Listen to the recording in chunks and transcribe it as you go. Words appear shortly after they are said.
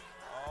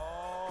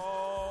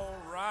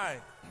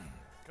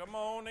Come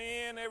on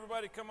in,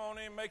 everybody come on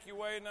in, make your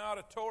way in the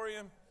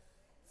auditorium.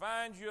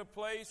 Find you a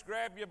place,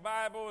 grab your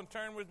Bible and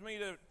turn with me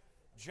to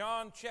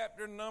John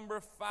chapter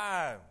number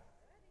 5.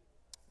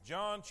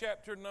 John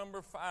chapter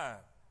number 5. How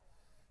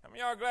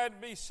many of y'all are glad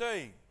to be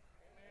saved?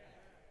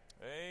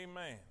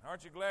 Amen.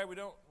 Aren't you glad we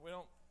don't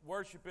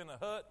worship in a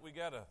hut? We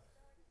got a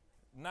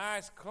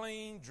nice,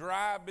 clean,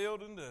 dry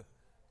building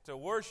to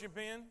worship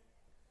in.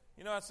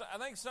 You know, I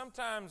think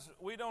sometimes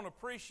we don't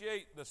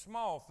appreciate the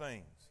small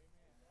things.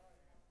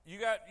 You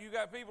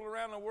got people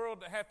around the world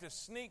that have to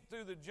sneak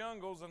through the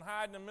jungles and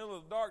hide in the middle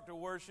of the dark to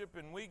worship,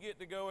 and we get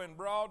to go in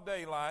broad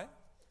daylight.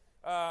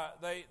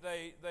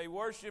 They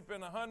worship in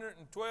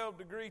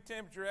 112-degree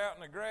temperature out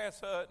in a grass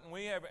hut, and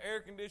we have an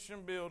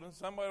air-conditioned building.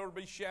 Somebody ought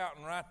to be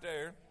shouting right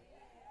there.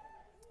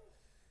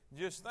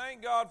 Just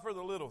thank God for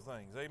the little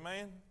things,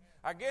 amen?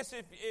 I guess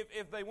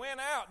if they went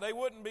out, they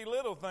wouldn't be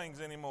little things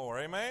anymore,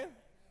 amen?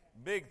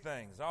 Big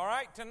things. All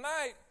right,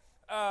 tonight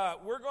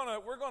we're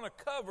gonna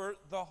cover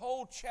the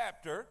whole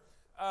chapter.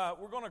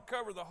 We're going to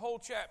cover the whole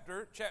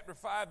chapter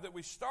 5 that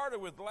we started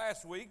with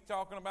last week,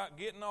 talking about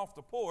getting off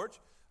the porch.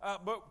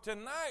 But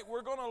tonight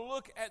we're going to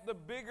look at the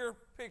bigger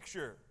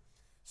picture.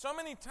 So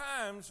many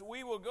times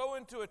we will go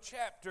into a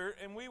chapter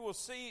and we will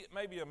see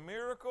maybe a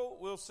miracle.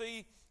 We'll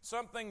see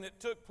something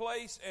that took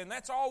place, and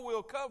that's all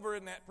we'll cover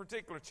in that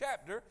particular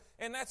chapter,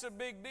 and that's a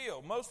big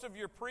deal. Most of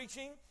your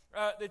preaching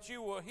that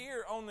you will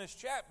hear on this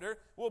chapter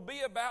will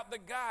be about the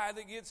guy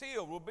that gets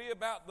healed, will be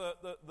about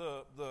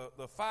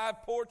the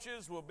 5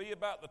 porches, will be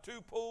about the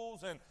 2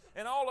 pools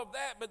and all of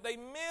that, but they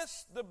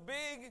miss the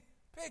big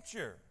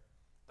picture.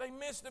 They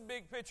miss the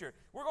big picture.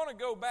 We're going to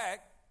go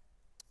back.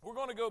 We're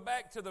going to go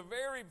back to the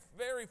very,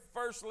 very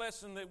first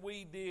lesson that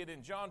we did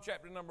in John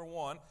chapter number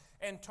 1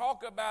 and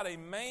talk about a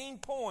main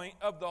point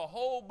of the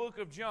whole book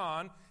of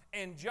John.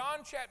 And John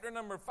chapter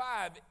number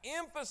 5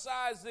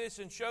 emphasizes this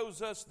and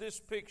shows us this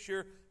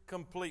picture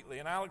completely.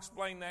 And I'll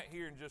explain that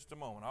here in just a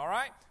moment. All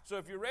right? So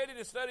if you're ready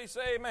to study,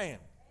 say amen. Amen.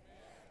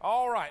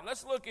 All right.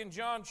 Let's look in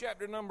John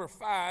chapter number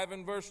 5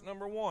 and verse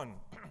number 1.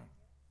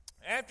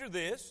 After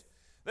this,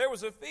 there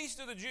was a feast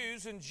of the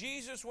Jews, and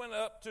Jesus went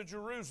up to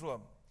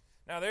Jerusalem.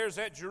 Now there's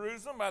at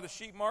Jerusalem by the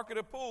sheep market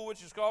a pool,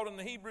 which is called in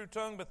the Hebrew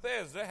tongue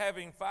Bethesda,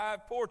 having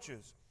 5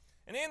 porches.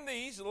 And in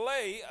these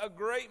lay a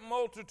great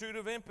multitude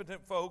of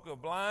impotent folk,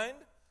 of blind,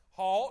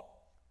 halt,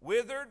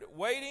 withered,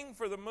 waiting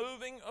for the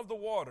moving of the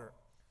water.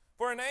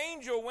 For an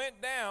angel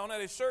went down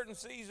at a certain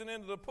season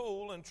into the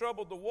pool and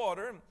troubled the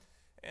water,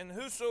 and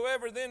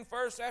whosoever then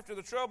first after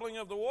the troubling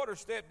of the water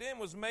stepped in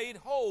was made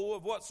whole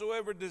of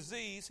whatsoever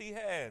disease he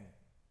had.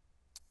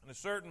 And a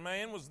certain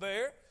man was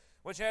there,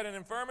 which had an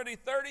infirmity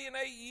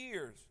 38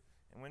 years.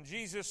 And when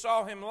Jesus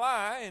saw him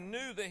lie, and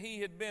knew that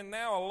he had been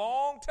now a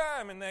long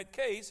time in that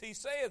case, he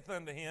saith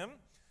unto him,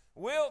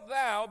 Wilt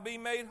thou be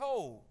made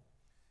whole?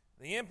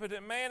 The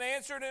impotent man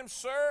answered him,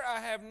 Sir, I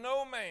have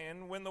no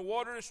man, when the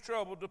water is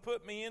troubled, to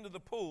put me into the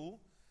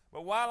pool.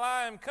 But while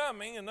I am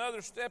coming,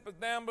 another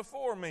steppeth down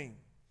before me.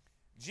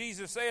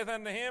 Jesus saith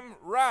unto him,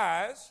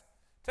 Rise,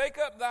 take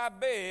up thy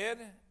bed,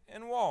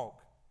 and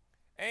walk.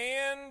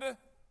 And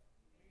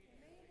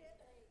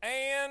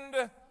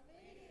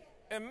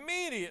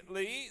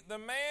immediately the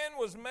man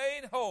was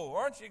made whole.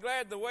 Aren't you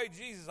glad the way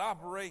Jesus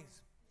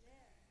operates?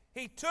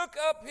 He took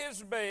up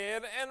his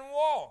bed and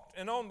walked.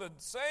 And on the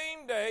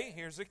same day,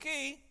 here's the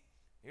key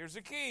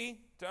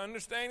to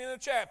understanding the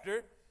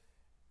chapter.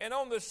 And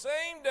on the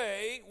same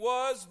day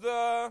was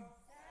the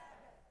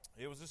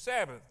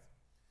Sabbath.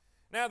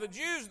 Now the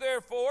Jews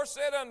therefore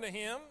said unto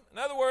him, in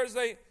other words,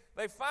 they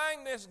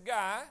find this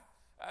guy.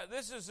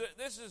 This is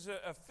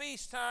a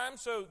feast time,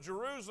 so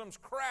Jerusalem's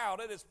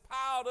crowded. It's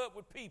piled up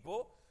with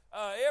people.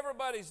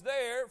 Everybody's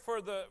there for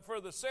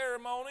the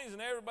ceremonies,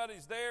 and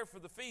everybody's there for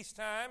the feast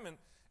time, and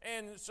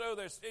so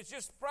it's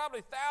just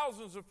probably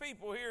thousands of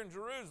people here in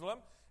Jerusalem.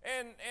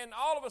 And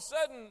all of a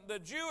sudden, the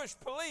Jewish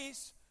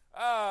police,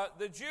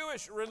 the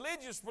Jewish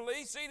religious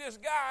police, see this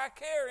guy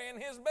carrying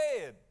his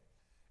bed,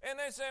 and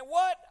they say,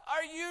 "What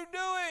are you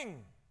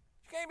doing?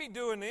 You can't be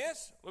doing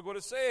this." Look what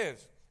it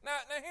says. Now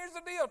here's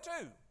the deal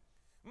too.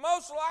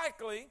 Most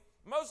likely,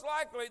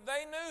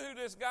 they knew who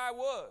this guy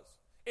was.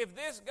 If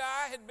this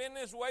guy had been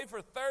this way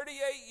for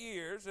 38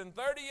 years, and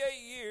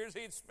 38 years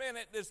he'd spent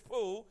at this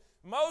pool,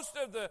 most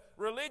of the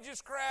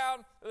religious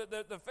crowd,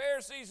 the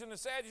Pharisees and the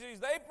Sadducees,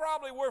 they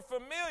probably were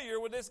familiar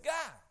with this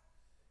guy.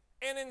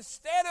 And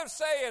instead of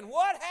saying,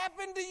 "What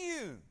happened to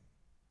you?"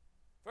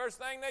 first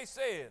thing they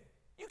said,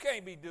 "You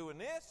can't be doing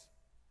this.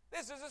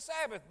 This is a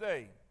Sabbath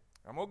day."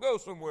 I'm going to go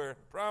somewhere,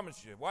 I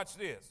promise you. Watch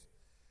this.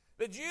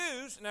 The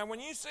Jews, now when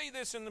you see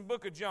this in the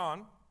book of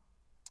John,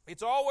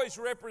 it's always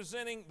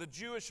representing the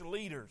Jewish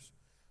leaders,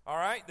 all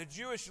right? The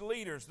Jewish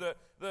leaders, the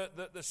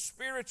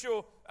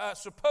spiritual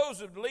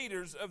supposed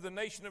leaders of the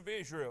nation of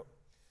Israel.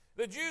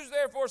 The Jews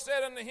therefore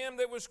said unto him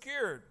that was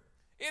cured,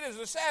 It is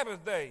a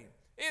Sabbath day.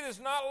 It is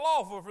not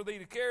lawful for thee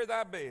to carry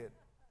thy bed.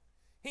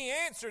 He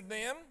answered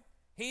them,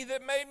 He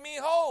that made me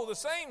whole, the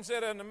same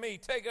said unto me,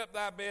 Take up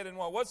thy bed and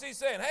walk. What's he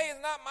saying? Hey,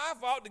 it's not my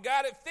fault. The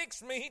guy that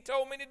fixed me, he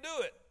told me to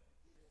do it.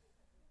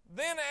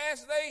 Then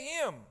asked they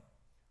him,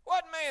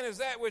 What man is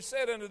that which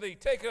said unto thee,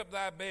 Take up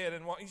thy bed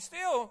and walk?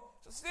 Still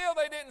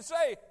they didn't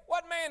say,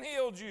 What man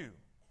healed you?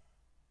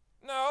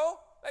 No,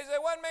 they said,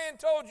 What man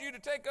told you to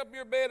take up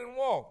your bed and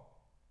walk?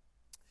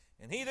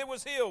 And he that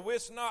was healed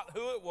wist not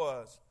who it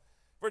was,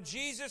 for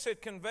Jesus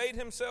had conveyed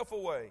himself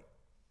away.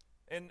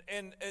 And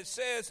it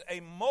says,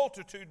 a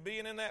multitude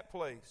being in that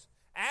place.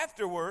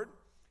 Afterward,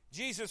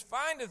 Jesus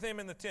findeth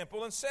him in the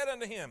temple and said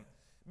unto him,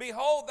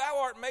 Behold, thou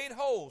art made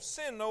whole,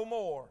 sin no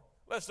more,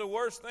 lest the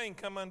worst thing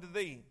come unto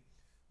thee.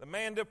 The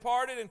man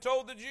departed and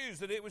told the Jews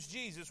that it was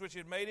Jesus which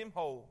had made him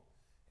whole.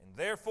 And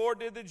therefore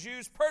did the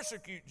Jews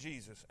persecute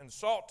Jesus and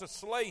sought to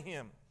slay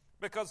him,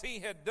 because he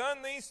had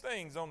done these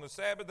things on the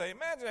Sabbath day.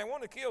 Imagine they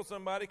want to kill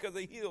somebody because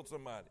they healed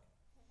somebody.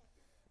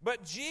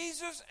 But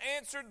Jesus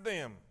answered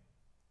them,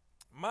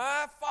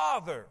 My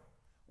Father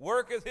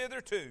worketh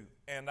hitherto,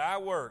 and I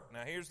work.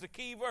 Now here's the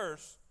key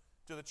verse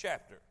to the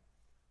chapter.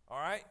 All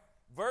right?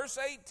 Verse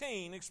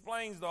 18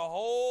 explains the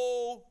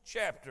whole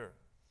chapter.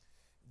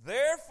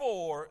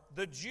 Therefore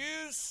the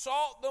Jews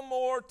sought the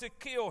more to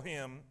kill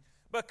him,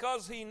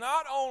 because he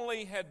not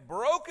only had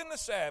broken the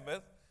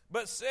Sabbath,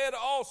 but said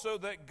also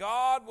that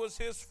God was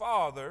his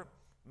Father,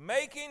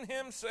 making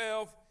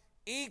himself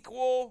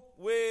equal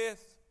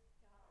with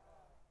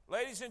God.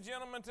 Ladies and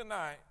gentlemen,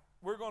 tonight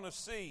we're going to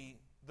see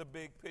the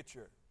big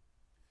picture.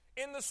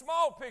 In the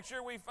small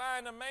picture, we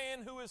find a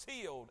man who is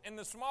healed. In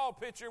the small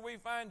picture, we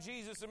find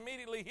Jesus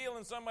immediately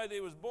healing somebody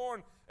that was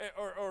born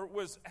or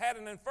had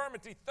an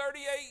infirmity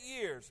 38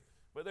 years.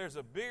 But there's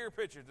a bigger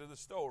picture to the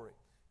story,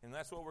 and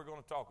that's what we're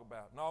going to talk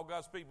about. And all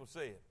God's people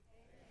say it.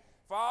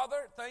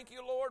 Father, thank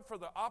you, Lord, for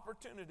the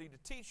opportunity to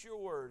teach your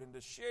word and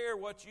to share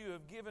what you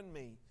have given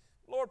me.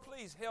 Lord,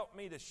 please help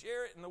me to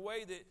share it in the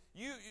way that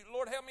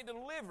Lord, help me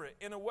deliver it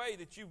in a way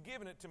that you've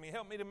given it to me.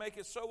 Help me to make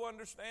it so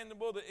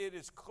understandable that it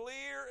is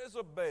clear as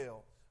a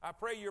bell. I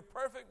pray your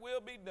perfect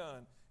will be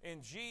done.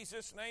 In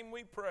Jesus' name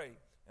we pray.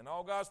 And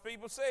all God's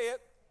people say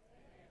it.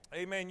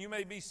 Amen. You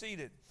may be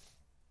seated.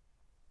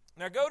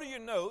 Now go to your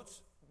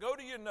notes. Go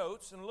to your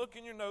notes and look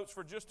in your notes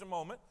for just a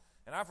moment.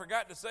 And I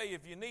forgot to say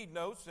if you need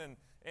notes, and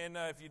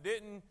if you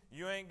didn't,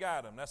 you ain't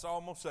got them. That's all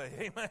I'm going to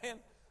say. Amen.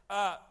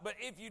 But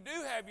if you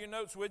do have your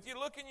notes with you,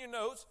 look in your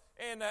notes,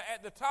 and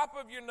at the top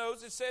of your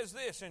notes it says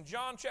this in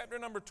John chapter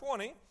number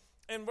 20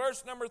 and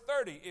verse number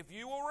 30. If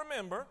you will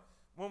remember,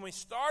 when we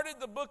started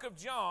the book of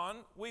John,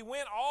 we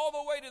went all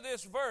the way to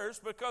this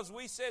verse because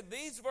we said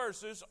these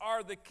verses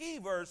are the key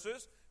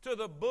verses to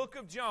the book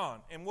of John.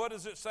 And what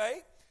does it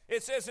say?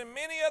 It says, And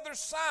many other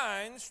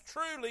signs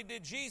truly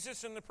did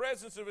Jesus in the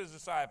presence of his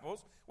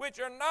disciples, which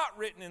are not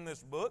written in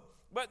this book,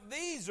 but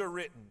these are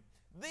written.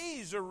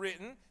 These are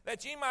written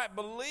that ye might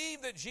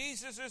believe that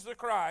Jesus is the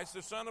Christ,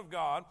 the Son of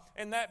God,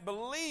 and that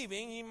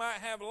believing ye might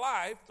have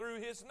life through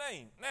his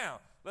name.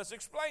 Now, let's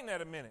explain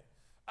that a minute.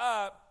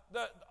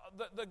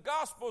 The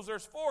Gospels,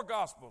 there's 4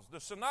 Gospels, the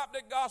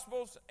Synoptic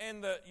Gospels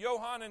and the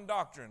Johannine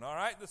Doctrine, all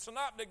right? The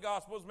Synoptic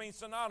Gospels mean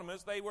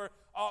synonymous. They were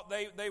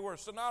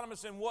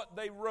synonymous in what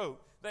they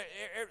wrote.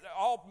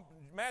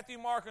 Matthew,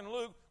 Mark, and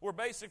Luke were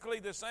basically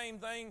the same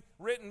thing,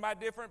 written by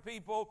different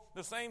people,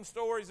 the same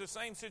stories, the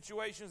same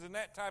situations, and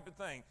that type of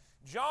thing.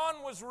 John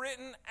was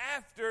written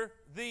after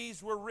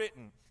these were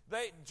written.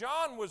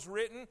 John was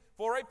written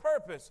for a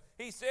purpose.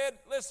 He said,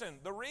 listen,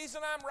 the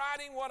reason I'm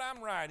writing what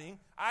I'm writing,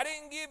 I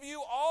didn't give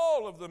you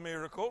all of the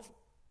miracles.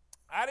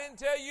 I didn't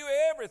tell you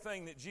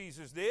everything that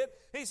Jesus did.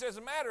 He says,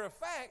 matter of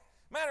fact,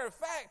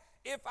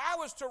 if I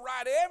was to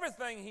write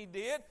everything he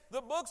did, the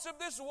books of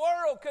this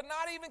world could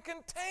not even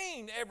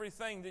contain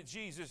everything that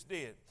Jesus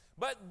did.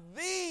 But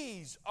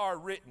these are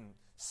written,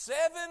 7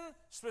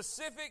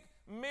 specific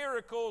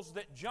miracles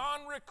that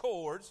John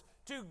records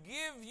to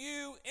give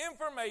you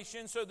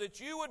information so that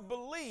you would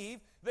believe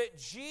that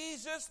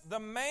Jesus, the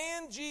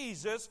man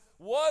Jesus,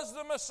 was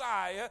the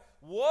Messiah,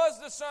 was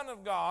the Son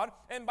of God,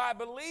 and by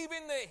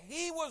believing that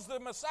he was the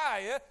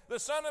Messiah, the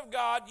Son of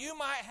God, you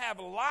might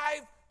have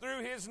life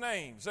through his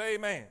name. Say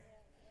amen.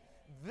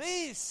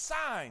 These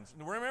signs,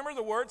 remember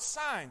the word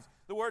signs.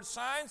 The word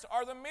signs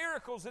are the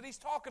miracles that he's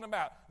talking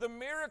about, the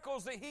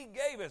miracles that he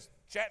gave us.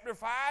 Chapter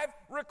 5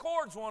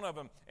 records one of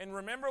them. And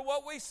remember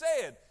what we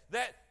said,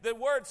 that the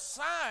word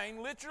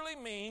sign literally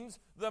means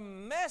the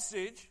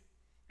message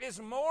is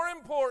more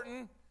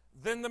important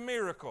than the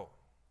miracle.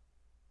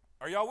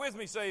 Are y'all with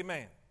me? Say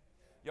amen.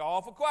 Y'all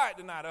awful quiet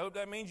tonight. I hope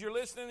that means you're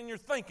listening and you're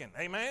thinking.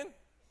 Amen.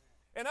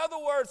 In other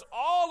words,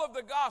 all of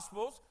the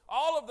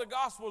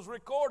Gospels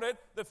recorded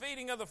the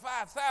feeding of the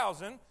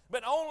 5,000,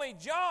 but only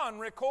John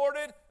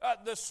recorded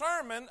the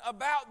sermon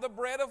about the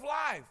bread of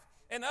life.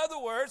 In other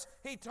words,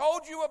 he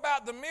told you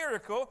about the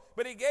miracle,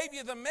 but he gave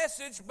you the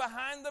message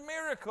behind the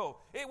miracle.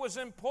 It was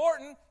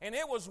important and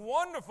it was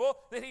wonderful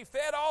that he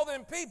fed all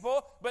them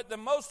people, but the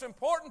most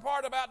important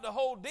part about the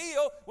whole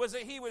deal was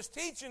that he was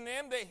teaching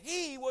them that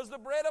he was the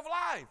bread of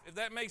life. If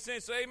that makes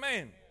sense, say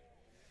amen.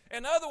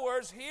 In other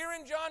words, here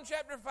in John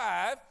chapter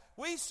 5,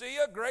 we see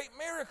a great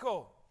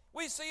miracle.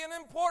 We see an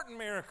important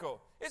miracle.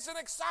 It's an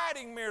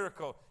exciting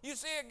miracle. You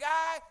see a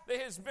guy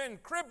that has been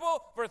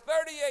crippled for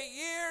 38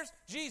 years.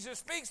 Jesus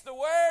speaks the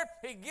word.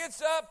 He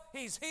gets up.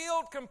 He's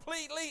healed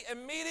completely,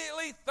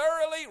 immediately,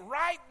 thoroughly,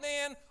 right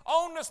then,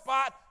 on the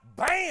spot.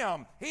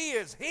 Bam! He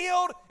is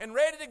healed and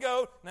ready to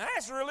go. Now,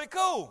 that's really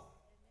cool.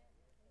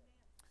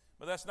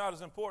 But that's not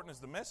as important as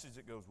the message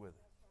that goes with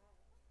it.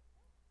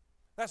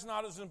 That's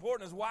not as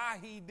important as why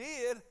he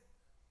did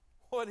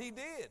what he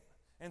did.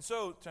 And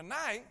so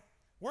tonight,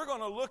 we're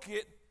going to look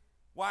at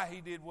why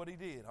he did what he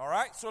did. All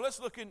right? So let's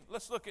look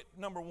at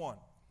number one.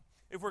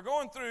 If we're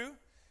going to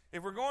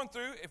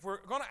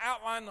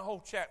outline the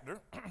whole chapter,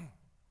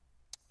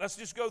 let's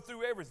just go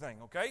through everything,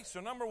 okay? So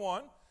number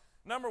one,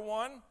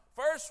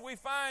 first we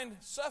find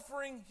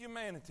suffering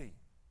humanity.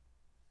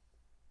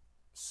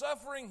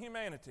 Suffering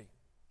humanity.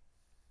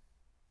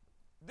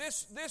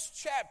 This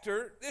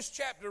chapter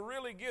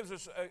really gives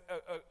us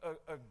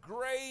a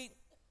great,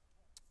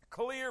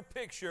 clear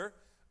picture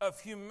of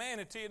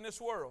humanity in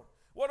this world.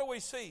 What do we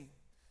see?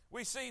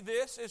 We see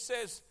this. It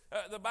says,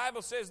 the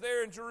Bible says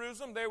there in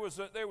Jerusalem there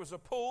was a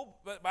pool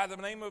by the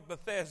name of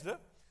Bethesda,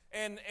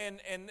 and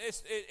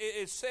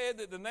it said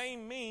that the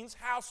name means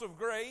house of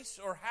grace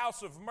or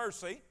house of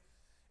mercy.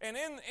 And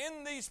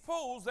in these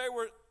pools there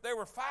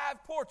were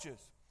 5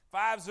 porches.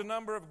 5's the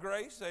number of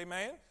grace,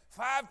 amen.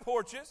 5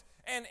 porches,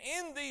 and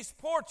in these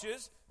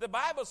porches, the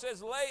Bible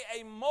says, lay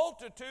a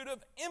multitude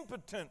of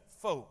impotent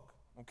folk.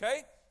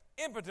 Okay,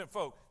 impotent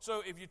folk.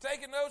 So if you're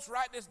taking notes,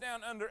 write this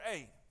down under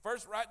A.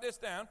 First, write this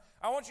down.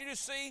 I want you to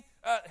see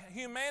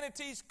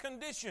humanity's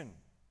condition.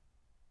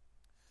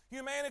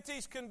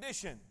 Humanity's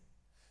condition.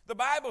 The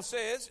Bible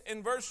says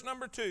in verse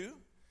number 3,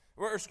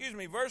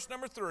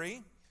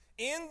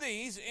 in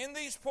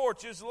these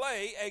porches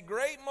lay a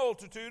great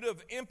multitude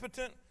of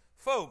impotent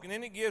folk. And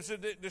then it gives a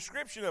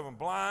description of them.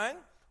 Blind,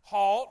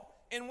 halt,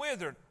 and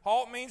withered.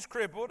 Halt means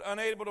crippled,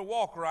 unable to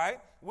walk right.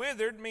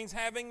 Withered means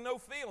having no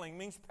feeling,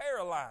 means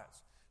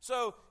paralyzed.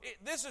 So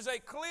this is a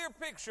clear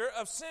picture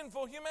of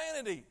sinful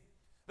humanity.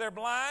 They're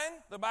blind.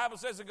 The Bible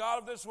says the God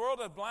of this world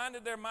has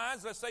blinded their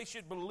minds lest they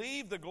should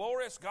believe the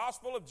glorious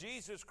gospel of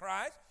Jesus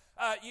Christ.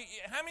 How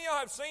many of y'all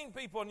have seen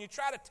people and you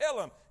try to tell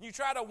them, you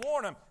try to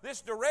warn them,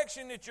 this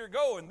direction that you're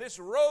going, this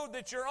road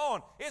that you're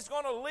on, it's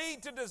going to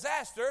lead to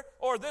disaster,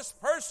 or this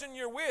person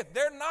you're with,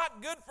 they're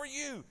not good for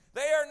you.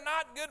 They are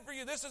not good for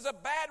you. This is a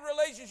bad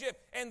relationship,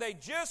 and they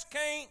just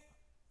can't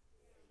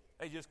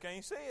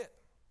see it.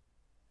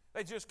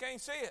 They just can't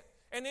see it.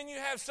 And then you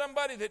have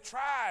somebody that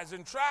tries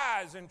and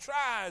tries and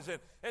tries.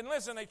 And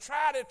listen, they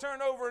try to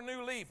turn over a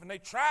new leaf. And they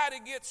try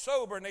to get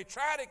sober. And they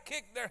try to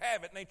kick their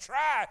habit. And they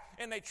try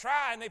and they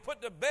try. And they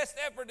put the best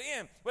effort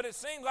in. But it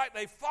seems like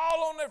they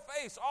fall on their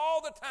face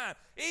all the time.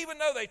 Even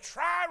though they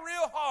try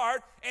real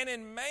hard. And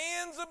in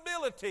man's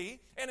ability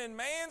and in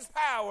man's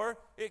power,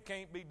 it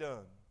can't be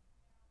done.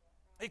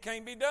 It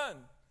can't be done.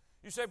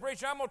 You say,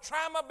 preacher, I'm going to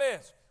try my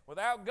best.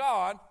 Without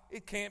God,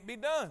 it can't be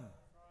done.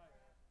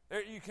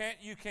 You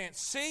can't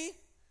see,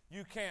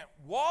 you can't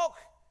walk,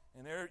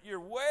 and you're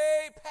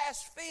way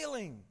past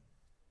feeling.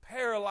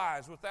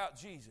 Paralyzed without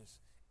Jesus.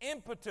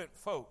 Impotent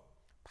folk,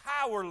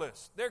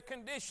 powerless. Their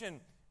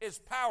condition is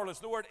powerless.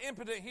 The word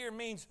impotent here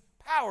means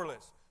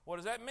powerless. What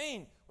does that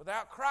mean?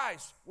 Without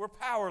Christ, we're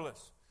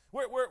powerless.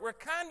 We're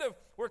kind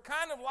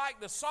of like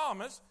the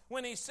psalmist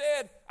when he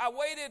said, I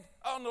waited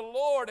on the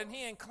Lord and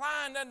he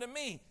inclined unto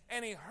me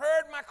and he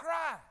heard my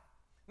cry.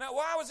 Now,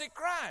 why was he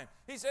crying?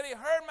 He said, he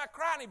heard my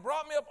cry, and he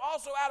brought me up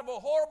also out of a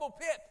horrible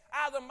pit,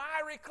 out of the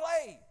miry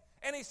clay.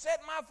 And he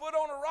set my foot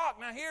on a rock.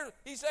 Now, here,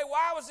 he said,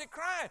 why was he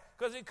crying?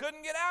 Because he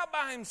couldn't get out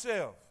by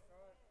himself.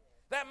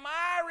 That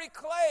miry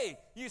clay,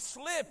 you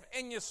slip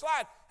and you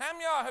slide. How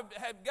many of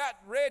y'all have got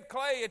red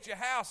clay at your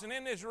house, and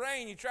in this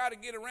rain you try to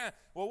get around?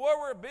 Well, where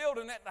we're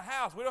building at the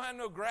house, we don't have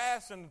no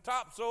grass, and the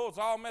topsoil is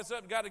all messed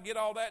up. Got to get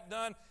all that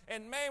done.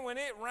 And man, when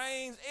it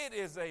rains, it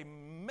is a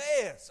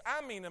mess.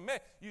 I mean a mess.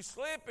 You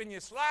slip and you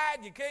slide,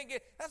 you can't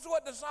get. That's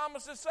what the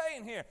psalmist is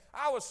saying here.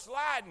 I was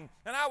sliding,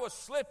 and I was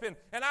slipping,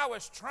 and I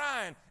was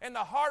trying. And the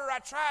harder I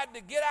tried to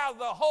get out of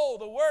the hole,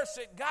 the worse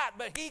it got.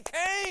 But he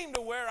came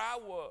to where I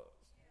was.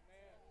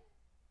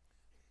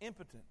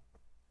 Impotent.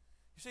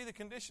 You see the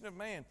condition of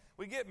man.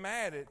 We get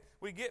mad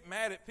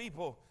at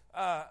people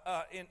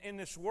in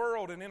this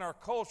world and in our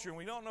culture, and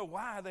we don't know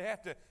why they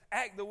have to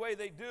act the way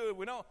they do.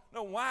 We don't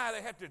know why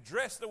they have to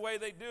dress the way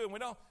they do, and we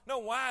don't know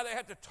why they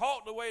have to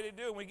talk the way they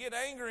do. And we get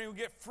angry and we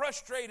get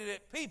frustrated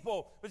at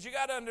people, but you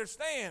got to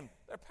understand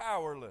they're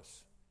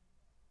powerless.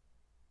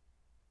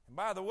 And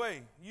by the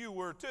way, you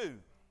were too.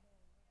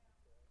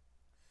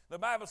 The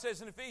Bible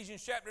says in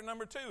Ephesians chapter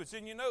number 2, it's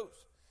in your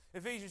notes.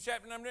 Ephesians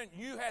chapter number 9,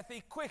 you hath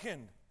he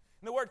quickened.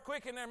 And the word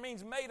quickened there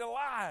means made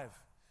alive.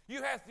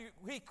 You hath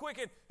he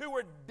quickened who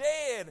were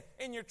dead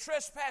in your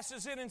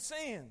trespasses and in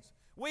sins.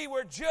 We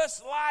were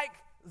just like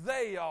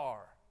they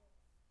are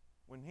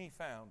when he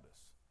found us.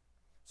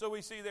 So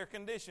we see their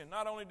condition.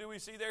 Not only do we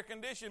see their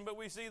condition, but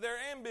we see their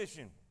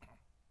ambition.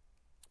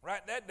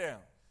 Write that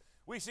down.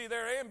 We see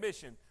their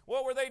ambition.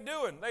 What were they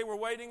doing? They were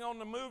waiting on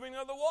the moving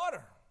of the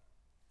water.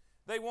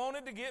 They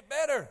wanted to get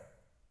better.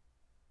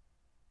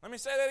 Let me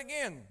say that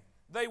again.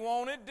 They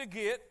wanted to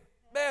get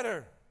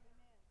better.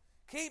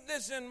 Keep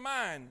this in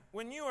mind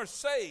when you are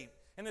saved,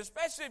 and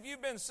especially if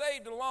you've been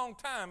saved a long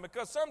time,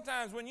 because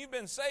sometimes when you've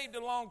been saved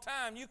a long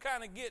time, you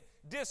kind of get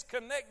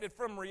disconnected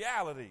from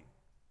reality.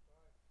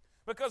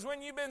 Because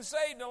when you've been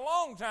saved a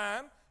long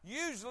time,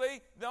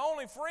 usually the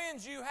only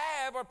friends you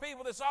have are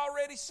people that's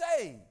already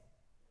saved.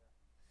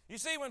 You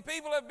see, when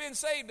people have been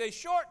saved a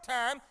short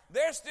time,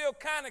 they're still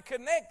kind of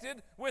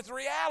connected with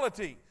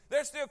reality.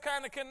 They're still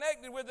kind of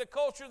connected with the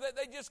culture that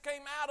they just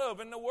came out of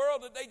and the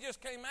world that they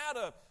just came out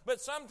of. But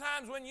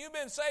sometimes when you've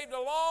been saved a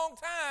long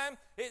time,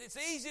 it's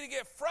easy to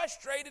get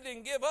frustrated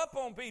and give up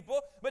on people,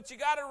 but you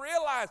got to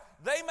realize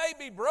they may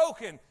be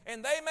broken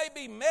and they may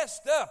be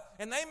messed up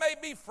and they may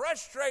be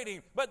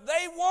frustrating, but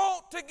they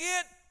want to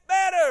get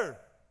better.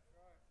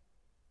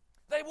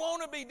 They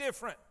want to be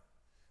different.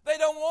 They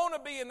don't want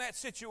to be in that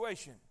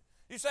situation.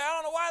 You say, I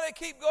don't know why they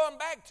keep going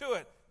back to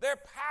it. They're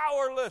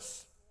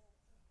powerless.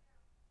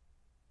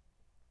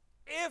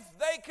 If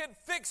they could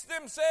fix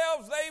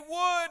themselves, they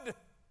would.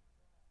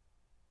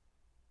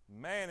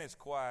 Man, it's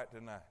quiet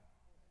tonight.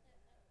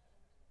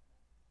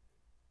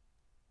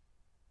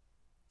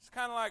 It's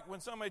kind of like when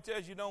somebody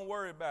tells you don't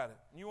worry about it.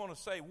 And you want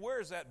to say,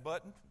 where's that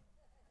button?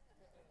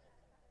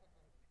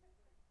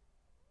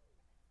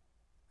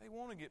 They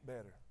want to get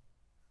better.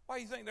 Why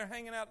do you think they're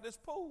hanging out at this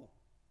pool?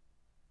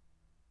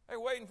 They're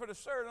waiting for the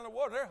surge on the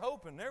water. They're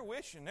hoping, they're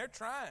wishing, they're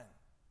trying.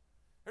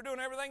 They're doing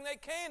everything they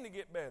can to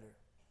get better.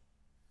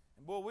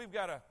 And boy,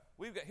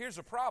 here's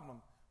a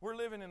problem. We're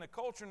living in a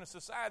culture and a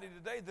society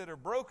today that are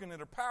broken,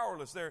 that are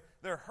powerless.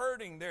 They're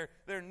hurting,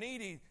 they're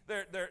needy,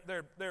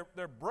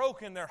 they're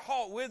broken, they're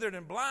halt, withered,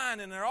 and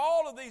blind, and they're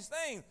all of these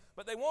things.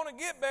 But they want to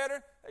get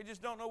better, they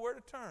just don't know where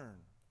to turn.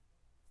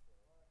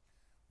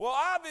 Well,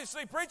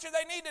 obviously, preacher,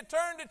 they need to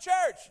turn to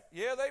church.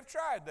 Yeah, they've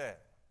tried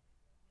that.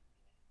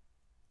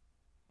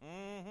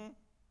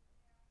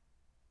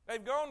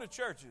 They've gone to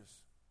churches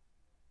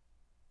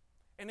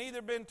and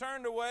either been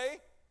turned away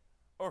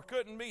or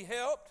couldn't be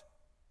helped.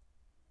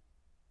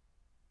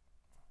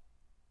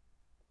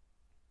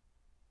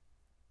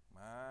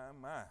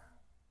 My.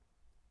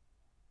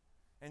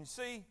 And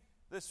see,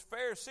 this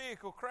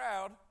Pharisaical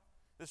crowd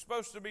that's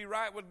supposed to be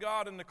right with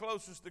God and the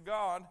closest to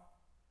God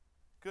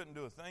couldn't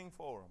do a thing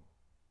for them.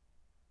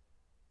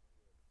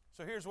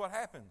 So here's what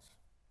happens.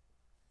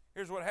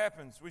 Here's what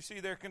happens. We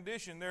see their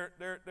condition.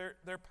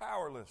 They're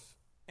powerless,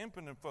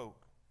 impotent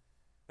folk.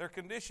 Their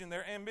condition,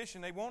 their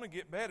ambition, they want to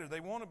get better. They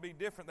want to be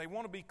different. They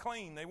want to be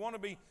clean. They want to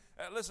be,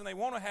 they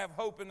want to have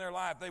hope in their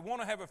life. They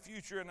want to have a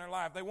future in their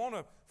life. They want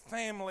a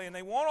family, and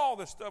they want all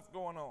this stuff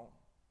going on.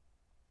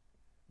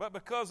 But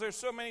because there's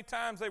so many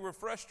times they were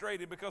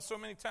frustrated, because so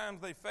many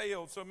times they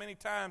failed, so many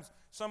times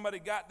somebody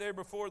got there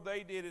before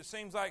they did, it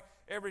seems like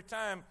every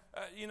time,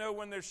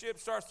 when their ship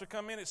starts to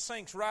come in, it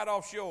sinks right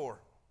offshore.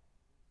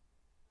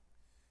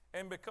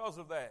 And because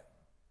of that,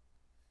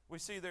 we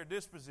see their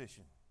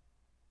disposition.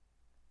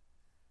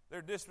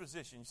 Their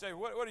disposition. You say,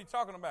 what are you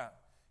talking about?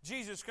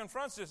 Jesus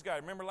confronts this guy.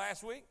 Remember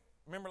last week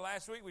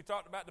we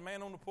talked about the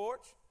man on the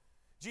porch?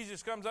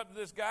 Jesus comes up to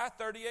this guy,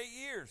 38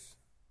 years.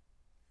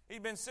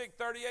 He'd been sick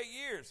 38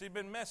 years. He'd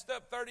been messed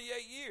up 38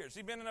 years.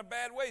 He'd been in a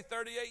bad way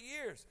 38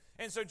 years.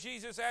 And so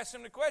Jesus asked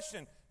him the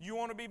question, you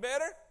want to be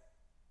better?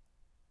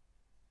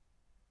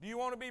 Do you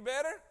want to be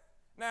better?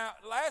 Now,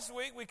 last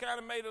week we kind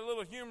of made a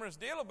little humorous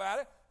deal about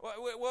it.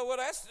 Well,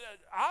 that's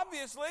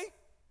obviously,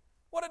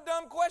 what a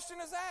dumb question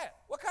is that?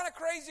 What kind of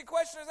crazy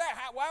question is that?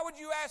 Why would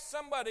you ask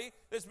somebody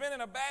that's been in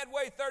a bad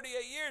way 38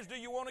 years, do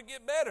you want to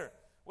get better?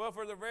 Well,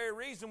 for the very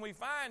reason we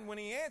find when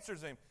he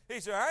answers him. He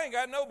said, I ain't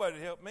got nobody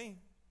to help me.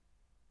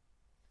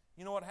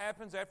 You know what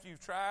happens after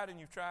you've tried and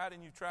you've tried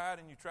and you've tried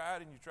and you've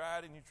tried and you've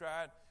tried and you've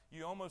tried?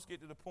 You almost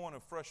get to the point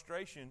of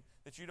frustration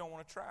that you don't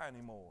want to try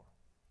anymore.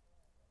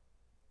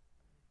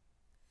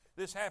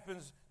 This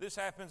happens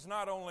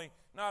not only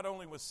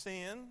with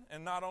sin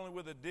and not only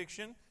with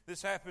addiction.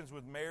 This happens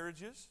with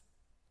marriages.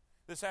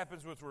 This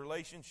happens with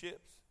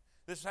relationships.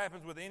 This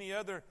happens with any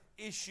other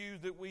issue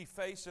that we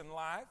face in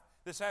life.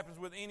 This happens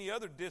with any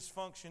other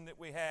dysfunction that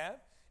we have.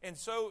 And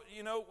so,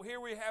 here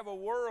we have a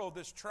world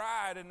that's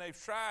tried and they've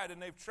tried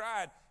and they've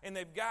tried and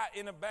they've got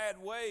in a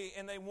bad way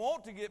and they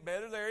want to get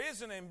better. There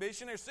is an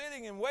ambition. They're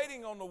sitting and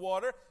waiting on the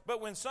water. But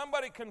when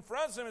somebody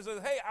confronts them and says,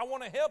 hey, I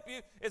want to help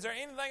you. Is there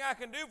anything I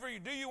can do for you?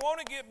 Do you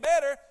want to get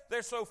better?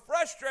 They're so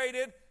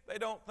frustrated, they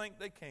don't think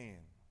they can.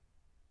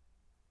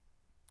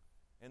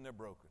 And they're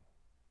broken.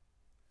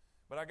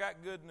 But I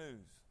got good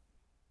news.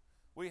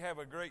 We have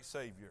a great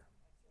Savior.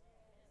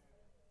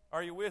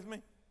 Are you with me?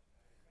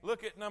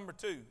 Look at number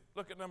 2.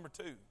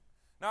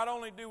 Not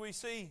only do we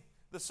see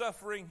the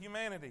suffering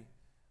humanity,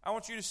 I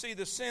want you to see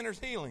the sinner's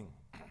healing.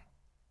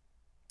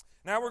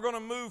 Now we're going to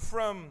move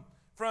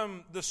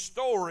from the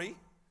story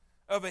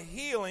of a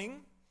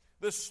healing,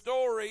 the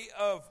story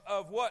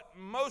of what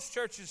most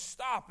churches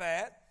stop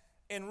at,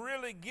 and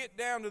really get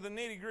down to the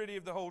nitty-gritty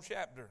of the whole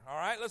chapter. All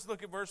right, let's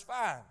look at verse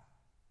 5.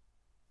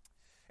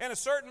 And a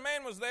certain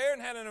man was there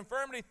and had an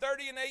infirmity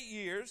 38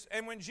 years.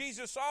 And when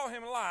Jesus saw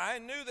him lie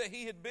and knew that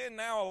he had been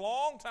now a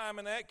long time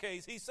in that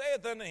case, he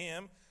saith unto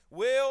him,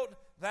 Wilt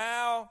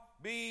thou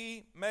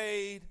be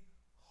made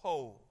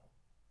whole?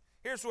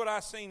 Here's what I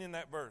seen in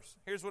that verse.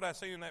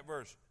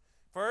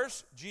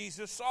 First,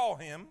 Jesus saw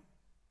him.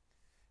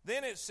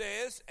 Then it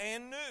says,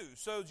 and knew.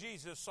 So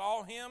Jesus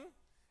saw him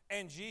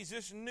and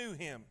Jesus knew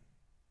him.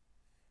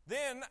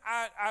 Then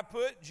I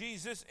put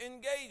Jesus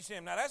engaged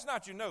him. Now, that's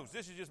not your notes.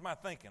 This is just my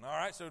thinking, all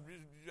right? So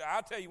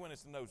I'll tell you when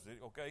it's the notes,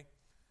 okay?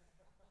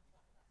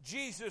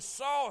 Jesus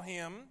saw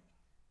him,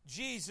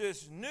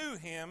 Jesus knew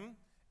him,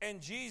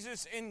 and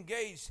Jesus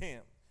engaged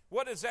him.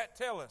 What does that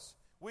tell us?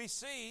 We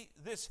see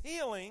this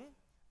healing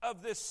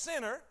of this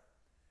sinner,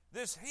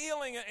 this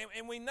healing,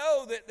 and we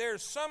know that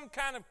there's some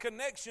kind of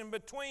connection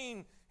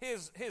between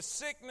his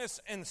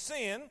sickness and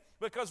sin,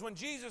 because when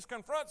Jesus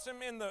confronts him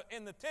in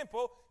the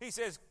temple, he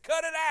says,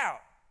 cut it out.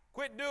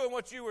 Quit doing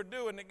what you were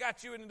doing that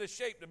got you into this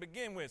shape to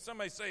begin with.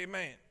 Somebody say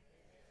amen. Amen.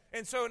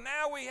 And so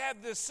now we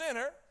have this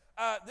sinner.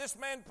 This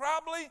man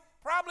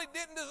probably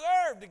didn't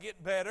deserve to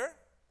get better.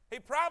 He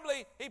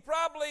probably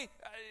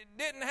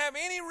didn't have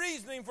any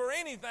reasoning for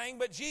anything,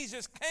 but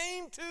Jesus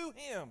came to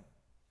him.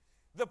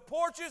 The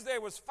porches, there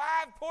was 5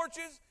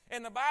 porches,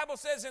 and the Bible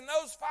says in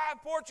those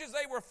 5 porches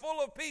they were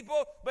full of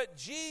people, but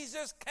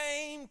Jesus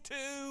came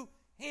to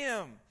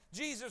him.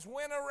 Jesus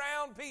went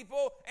around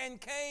people and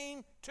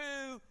came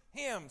to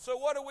him. So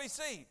what do we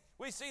see?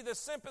 We see the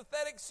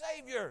sympathetic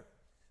Savior.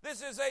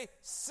 This is a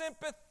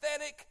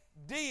sympathetic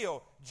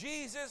deal.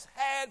 Jesus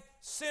had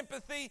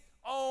sympathy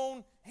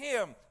on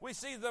him. We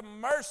see the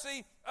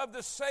mercy of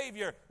the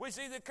Savior. We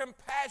see the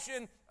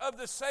compassion of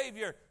the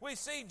Savior. We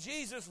see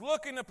Jesus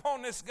looking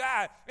upon this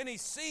guy, and he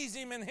sees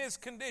him in his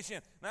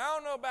condition. Now, I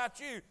don't know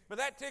about you, but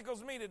that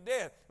tickles me to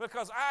death,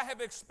 because I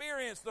have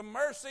experienced the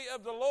mercy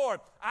of the Lord.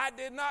 I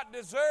did not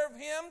deserve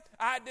him.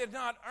 I did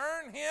not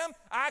earn him.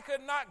 I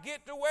could not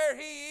get to where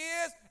he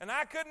is, and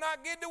I could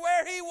not get to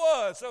where he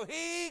was. So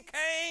he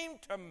came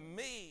to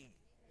me.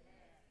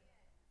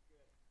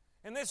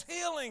 And this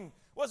healing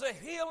was a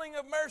healing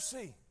of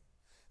mercy.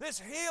 This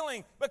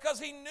healing, because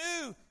he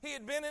knew he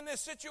had been in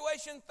this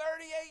situation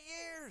 38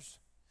 years.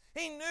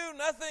 He knew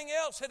nothing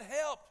else had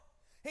helped.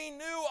 He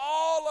knew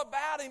all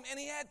about him, and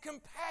he had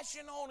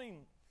compassion on him.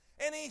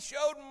 And he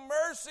showed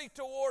mercy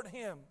toward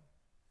him.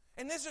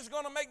 And this is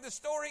going to make the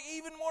story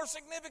even more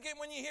significant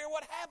when you hear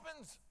what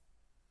happens.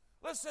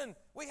 Listen,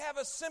 we have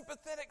a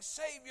sympathetic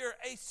Savior,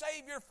 a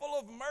Savior full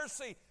of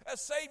mercy, a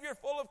Savior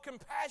full of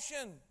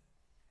compassion.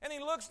 And he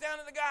looks down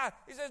at the guy.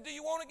 He says, do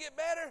you want to get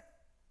better?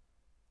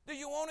 Do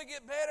you want to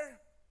get better?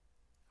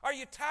 Are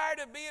you tired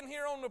of being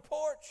here on the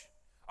porch?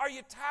 Are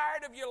you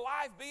tired of your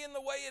life being the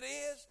way it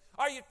is?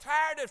 Are you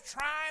tired of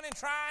trying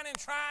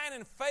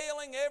and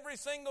failing every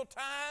single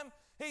time?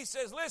 He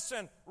says,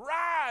 listen,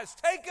 rise,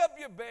 take up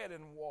your bed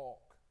and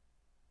walk.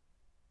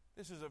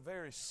 This is a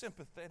very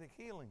sympathetic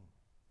healing.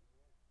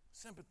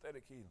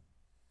 Sympathetic healing.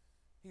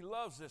 He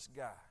loves this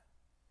guy.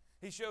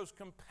 He shows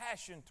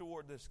compassion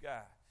toward this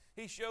guy.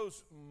 He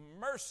shows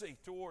mercy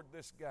toward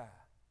this guy.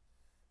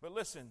 But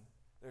listen,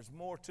 there's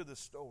more to the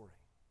story.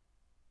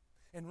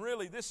 And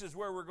really, this is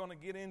where we're going to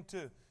get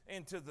into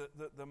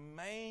the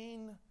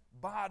main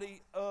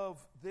body of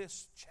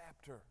this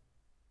chapter.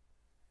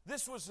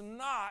 This was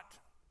not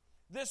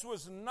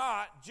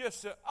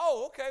just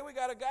we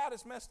got a guy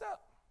that's messed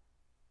up.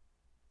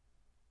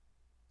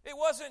 It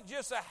wasn't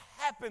just a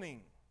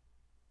happening.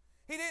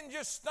 He didn't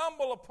just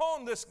stumble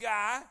upon this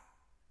guy.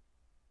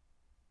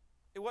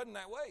 It wasn't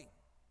that way.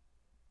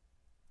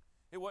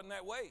 It wasn't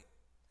that way.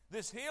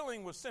 This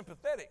healing was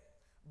sympathetic,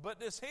 but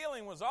this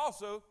healing was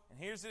also,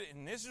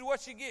 and this is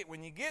what you get.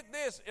 When you get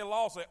this, it'll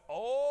all say,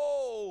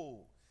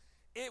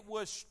 it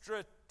was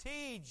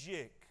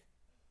strategic.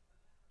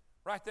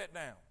 Write that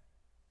down.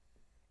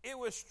 It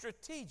was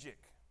strategic.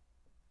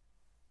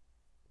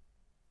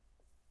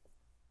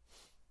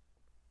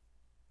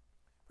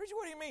 Preacher,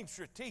 what do you mean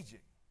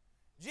strategic?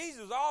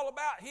 Jesus is all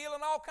about healing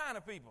all kind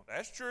of people.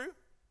 That's true.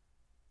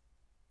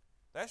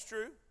 That's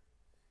true.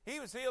 He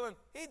was healing,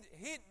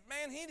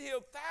 he'd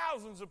healed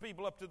thousands of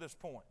people up to this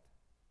point.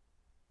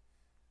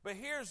 But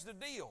here's the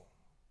deal.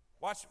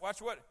 Watch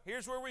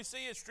here's where we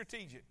see it's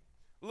strategic.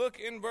 Look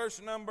in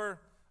verse number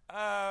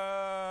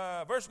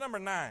 9. Verse number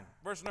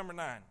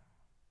 9.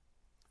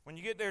 When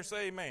you get there,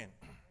 say amen.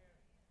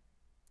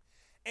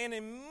 And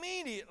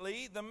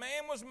immediately the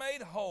man was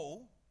made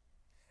whole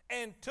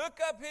and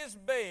took up his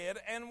bed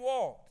and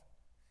walked.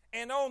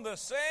 And on the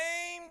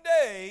same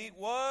day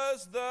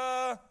was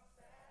the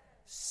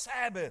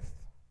Sabbath.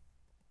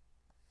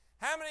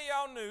 How many of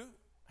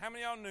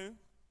y'all knew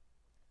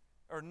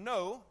or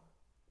know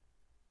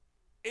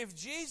if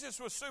Jesus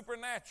was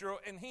supernatural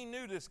and he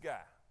knew this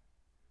guy?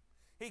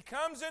 He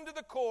comes into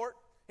the court,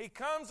 he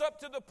comes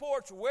up to the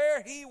porch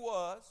where he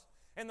was,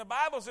 and the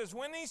Bible says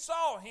when he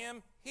saw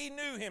him, he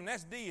knew him.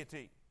 That's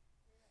deity.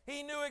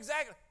 He knew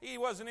exactly. He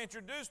wasn't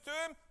introduced to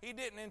him. He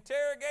didn't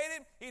interrogate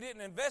him. He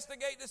didn't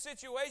investigate the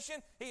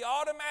situation. He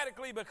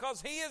automatically,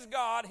 because he is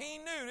God, he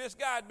knew this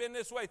guy had been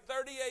this way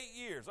 38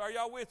 years. Are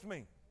y'all with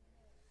me?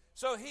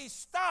 So he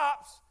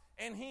stops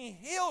and he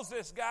heals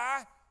this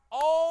guy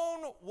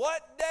on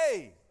what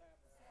day?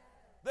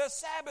 The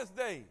Sabbath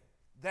day.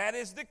 That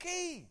is the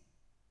key.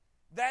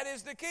 That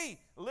is the key.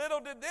 Little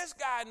did this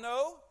guy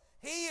know,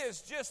 he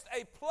is just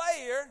a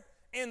player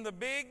in the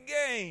big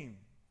game.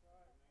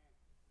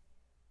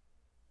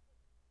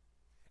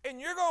 And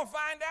you're going to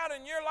find out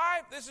in your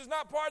life, this is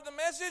not part of the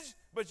message,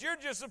 but you're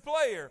just a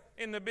player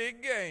in the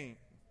big game.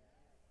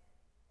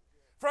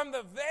 From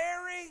the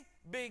very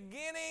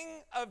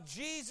beginning of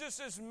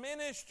Jesus'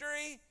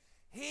 ministry,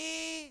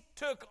 he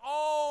took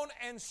on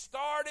and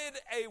started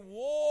a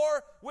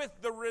war with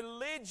the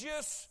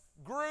religious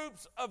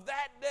groups of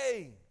that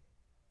day.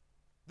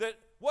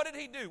 What did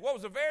he do? What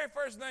was the very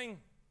first thing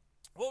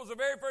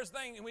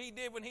he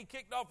did when he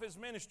kicked off his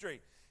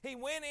ministry? He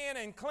went in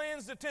and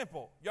cleansed the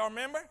temple. Y'all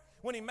remember?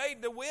 When he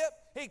made the whip,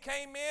 he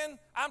came in,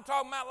 I'm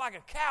talking about like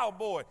a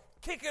cowboy,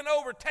 kicking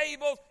over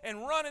tables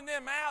and running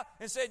them out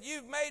and said,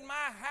 you've made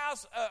my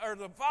house, or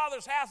the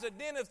Father's house, a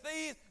den of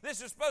thieves. This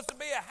is supposed to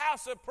be a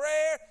house of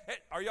prayer.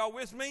 Are y'all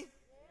with me?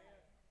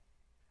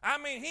 I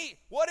mean,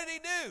 what did he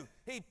do?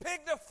 He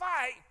picked a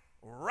fight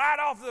right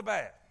off the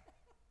bat.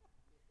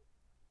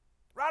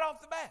 Right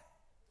off the bat.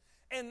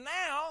 And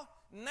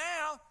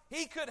now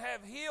he could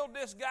have healed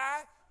this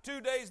guy 2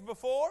 days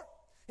before.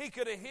 He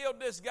could have healed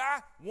this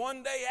guy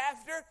one day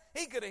after.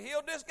 He could have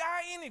healed this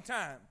guy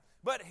anytime.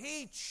 But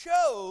he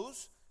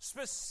chose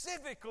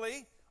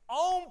specifically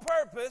on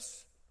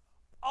purpose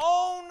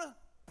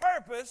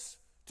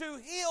to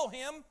heal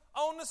him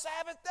on the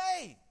Sabbath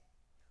day.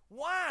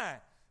 Why?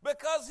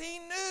 Because he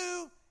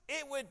knew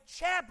it would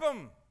chap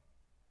him.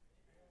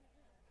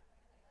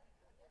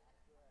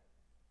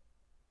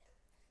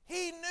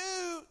 He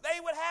knew they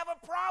would have a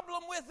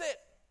problem with it.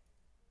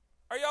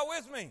 Are y'all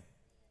with me?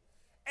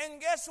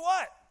 And guess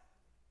what?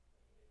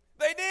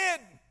 They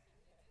did.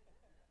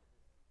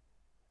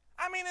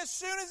 I mean, as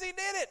soon as he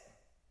did it,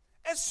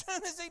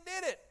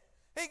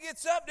 he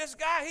gets up, this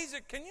guy,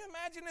 can you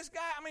imagine this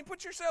guy? I mean,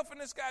 put yourself in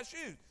this guy's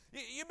shoes.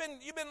 You've been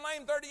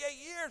lame 38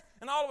 years,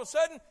 and all of a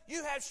sudden,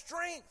 you have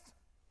strength.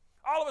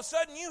 All of a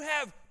sudden, you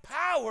have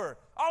power.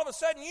 All of a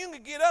sudden, you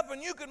can get up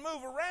and you can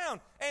move around.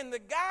 And the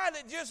guy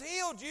that just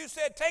healed you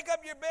said, take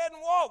up your bed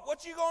and walk.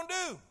 What you going to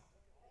do?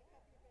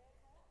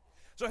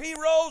 So he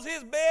rolls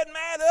his bed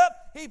mat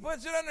up. He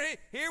puts it under.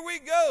 Here we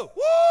go.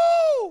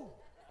 Woo!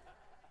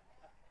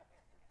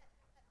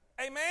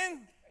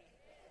 Amen?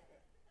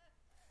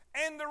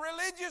 And the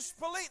religious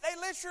police,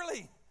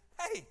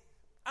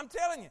 I'm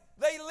telling you,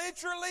 they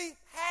literally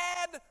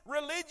had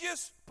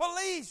religious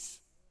police.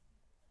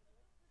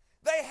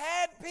 They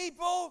had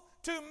people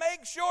to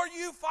make sure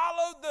you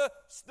followed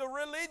the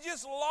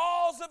religious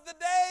laws of the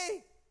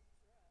day.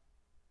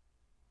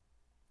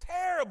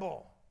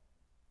 Terrible.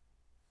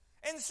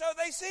 And so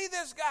they see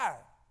this guy.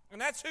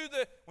 And that's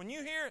when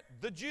you hear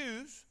the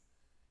Jews,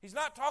 he's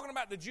not talking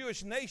about the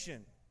Jewish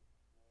nation.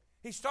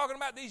 He's talking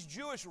about these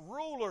Jewish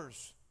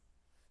rulers.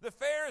 The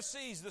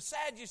Pharisees, the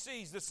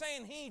Sadducees, the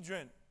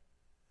Sanhedrin.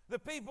 The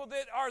people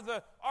that are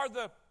the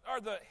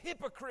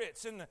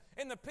hypocrites and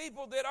the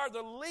people that are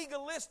the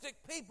legalistic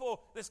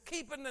people that's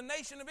keeping the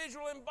nation of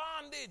Israel in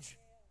bondage.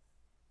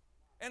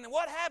 And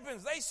what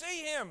happens? They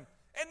see him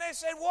and they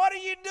say, what are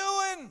you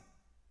doing?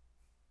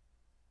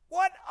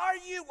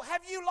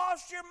 Have you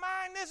lost your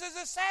mind? This is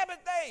a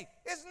Sabbath day.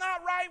 It's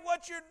not right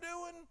what you're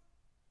doing.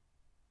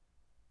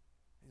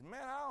 He said,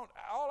 man,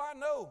 all I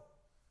know,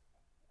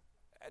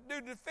 that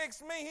dude that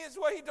fixed me, here's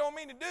what he told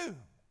me to do.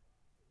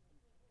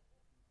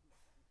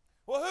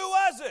 Well, who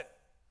was it?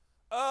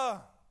 I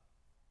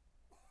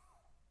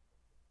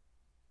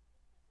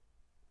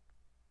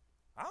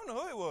don't know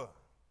who it was.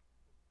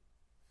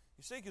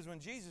 You see, because when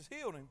Jesus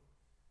healed him,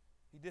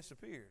 he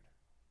disappeared.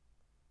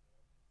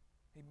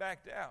 He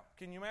backed out.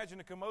 Can you imagine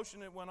the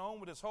commotion that went on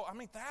with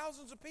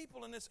thousands of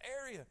people in this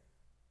area.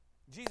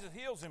 Jesus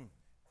heals him.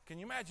 Can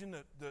you imagine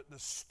the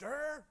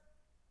stir?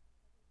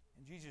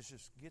 And Jesus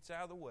just gets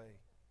out of the way.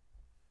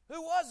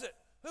 Who was it?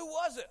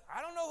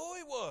 I don't know who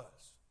he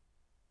was.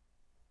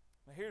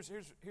 Now here's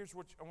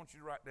what I want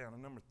you to write down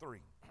in number 3.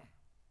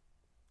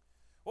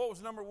 What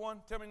was number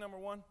 1? Tell me number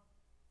 1.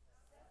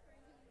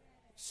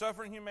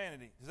 Suffering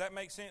humanity. Does that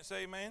make sense?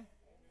 Say amen.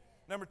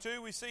 Number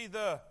 2, we see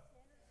the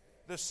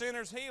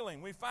sinner's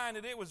healing. We find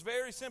that it was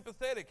very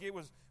sympathetic. It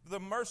was the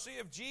mercy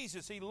of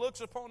Jesus. He looks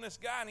upon this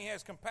guy and he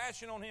has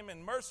compassion on him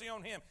and mercy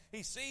on him.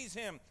 He sees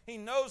him. He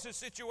knows his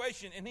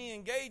situation and he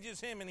engages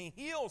him and he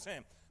heals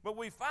him. But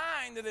we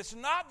find that it's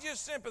not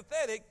just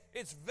sympathetic,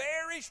 it's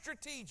very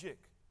strategic.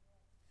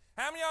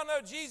 How many of y'all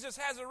know Jesus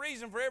has a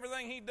reason for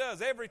everything he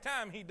does, every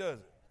time he does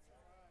it?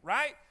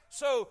 Right?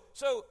 So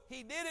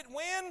he did it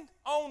when?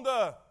 On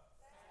the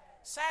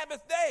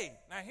Sabbath day.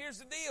 Now here's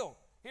the deal.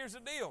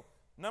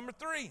 Number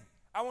 3,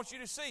 I want you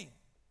to see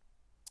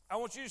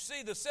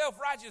the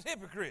self-righteous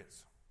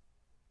hypocrites.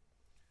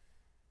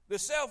 The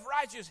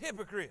self-righteous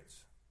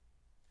hypocrites.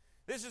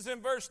 This is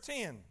in verse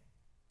 10.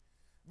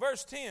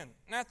 Verse 10.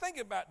 Now think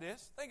about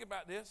this. Think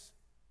about this.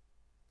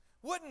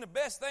 Wouldn't the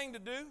best thing to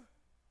do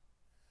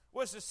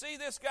was to see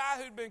this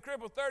guy who'd been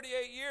crippled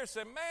 38 years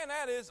say, man,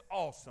 that is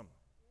awesome.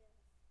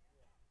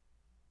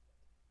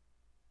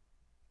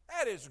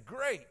 That is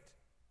great.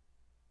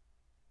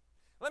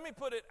 Let me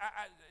put it,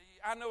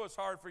 I know it's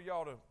hard for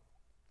y'all to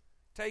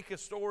take a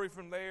story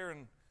from there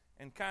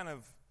and kind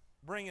of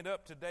bring it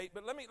up to date,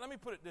 but let me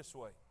put it this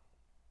way.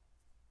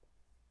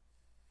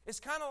 It's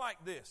kind of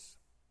like this.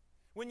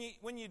 When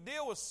you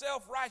deal with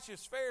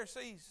self-righteous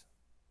Pharisees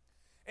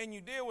and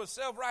you deal with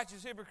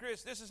self-righteous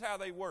hypocrites, this is how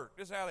they work.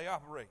 This is how they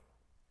operate.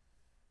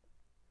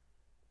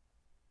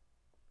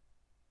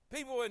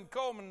 People in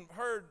Coleman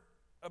heard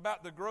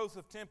about the growth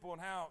of temple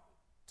and how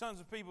tons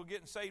of people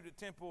getting saved at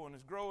temple and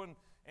it's growing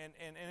and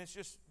it's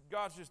just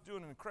God's just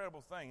doing an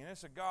incredible thing. And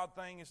it's a God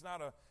thing. It's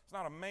not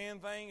a man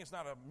thing. It's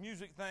not a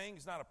music thing.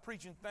 It's not a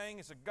preaching thing.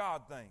 It's a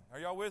God thing. Are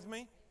y'all with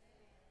me?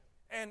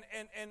 And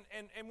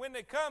when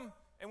they come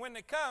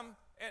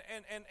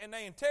and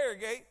they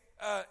interrogate,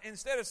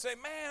 instead of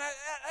saying, man,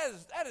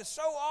 that is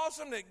so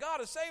awesome that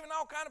God is saving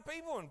all kind of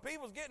people and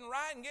people's getting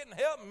right and getting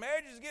help and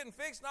marriages getting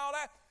fixed and all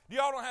that. Do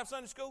y'all don't have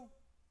Sunday school?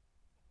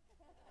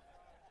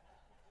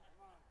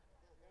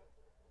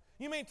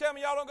 You mean tell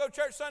me y'all don't go to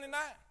church Sunday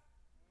night?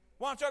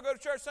 Why don't y'all go to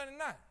church Sunday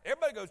night?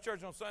 Everybody goes to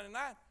church on Sunday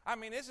night. I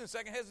mean, it's in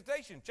Second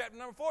Hesitation. Chapter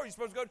number 4, you're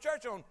supposed to go to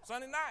church on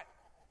Sunday night.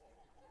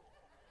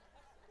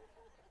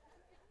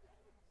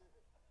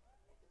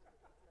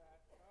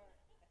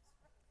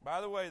 By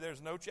the way,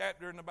 there's no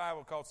chapter in the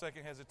Bible called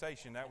Second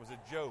Hesitation. That was a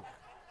joke.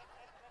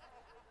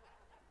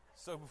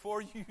 So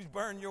before you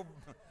burn your...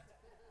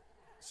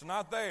 It's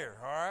not there,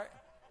 all right?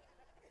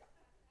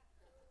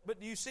 But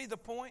do you see the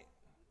point?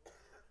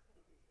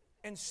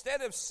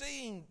 Instead of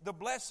seeing the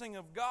blessing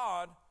of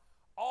God,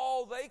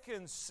 all they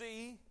can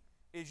see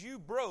is you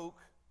broke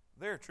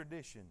their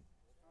tradition.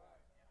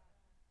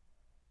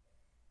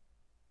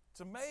 It's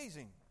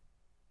amazing.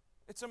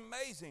 It's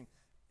amazing.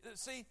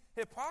 See,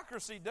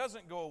 hypocrisy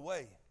doesn't go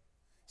away.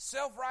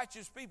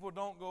 Self-righteous people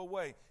don't go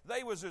away.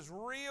 They was as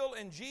real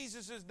in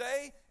Jesus'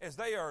 day as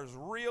they are as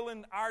real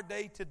in our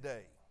day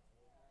today.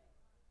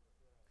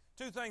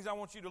 Two things I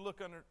want you to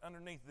look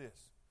underneath this,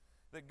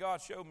 that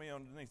God showed me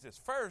underneath this.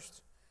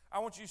 First, I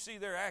want you to see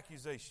their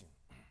accusation.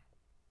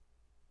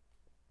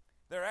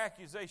 Their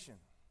accusation.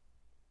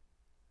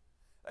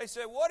 They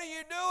said, what are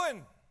you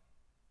doing?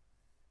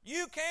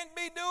 You can't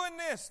be doing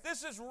this.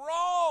 This is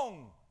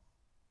wrong.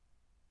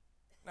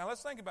 Now,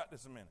 let's think about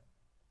this a minute.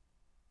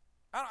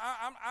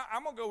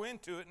 I'm going to go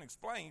into it and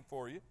explain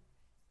for you.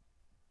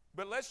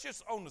 But let's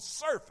just, on the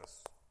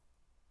surface,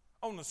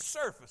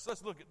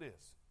 let's look at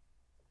this.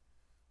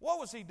 What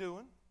was he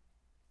doing?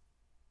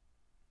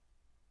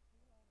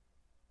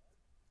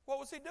 What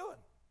was he doing?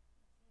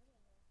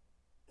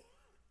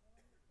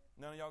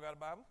 None of y'all got a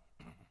Bible?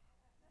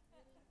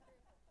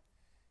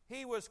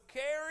 He was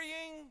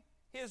carrying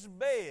his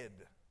bed.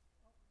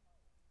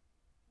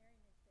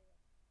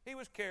 He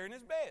was carrying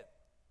his bed.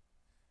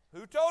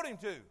 Who told him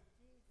to?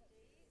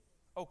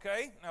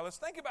 Okay, now let's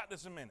think about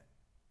this a minute.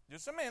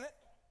 Just a minute.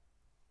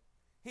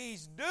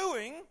 He's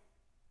doing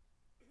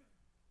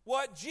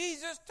what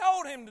Jesus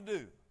told him to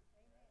do.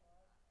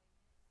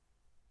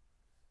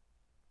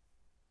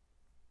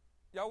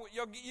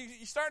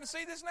 You starting to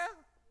see this now?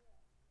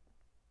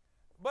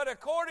 But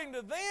according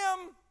to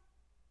them,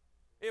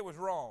 it was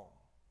wrong.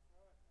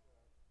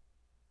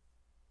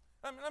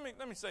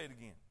 Let me say it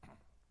again.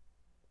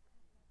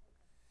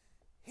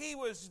 He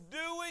was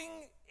doing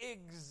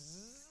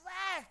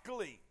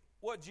exactly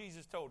what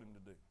Jesus told him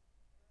to do.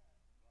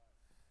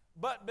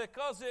 But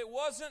because it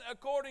wasn't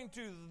according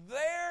to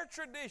their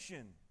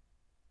tradition,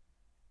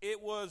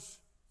 it was...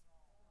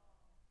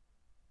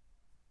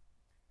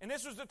 And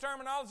this was the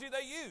terminology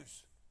they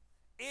used.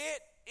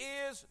 It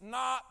is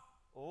not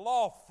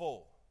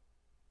lawful.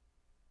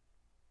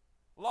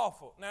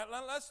 Lawful. Now,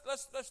 let's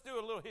do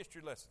a little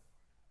history lesson.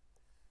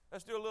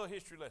 Let's do a little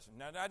history lesson.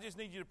 Now, I just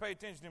need you to pay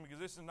attention to me because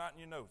this is not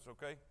in your notes,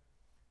 okay?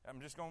 I'm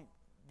just going to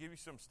give you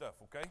some stuff,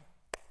 okay?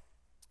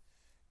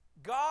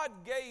 God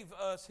gave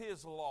us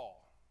His law,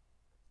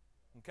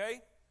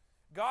 okay?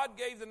 God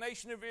gave the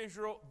nation of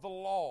Israel the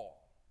law,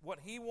 what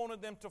He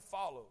wanted them to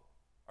follow.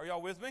 Are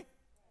y'all with me?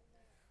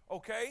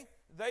 Okay?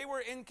 They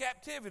were in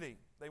captivity.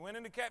 They went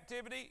into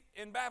captivity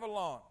in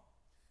Babylon.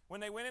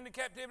 When they went into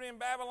captivity in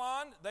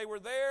Babylon, they were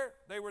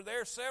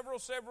there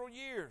several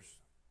years.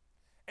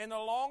 And the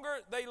longer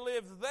they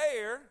lived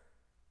there,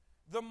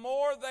 the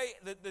more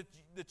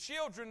the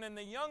children and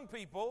the young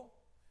people,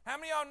 how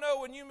many of y'all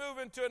know when you move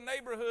into a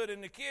neighborhood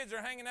and the kids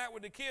are hanging out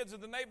with the kids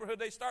of the neighborhood,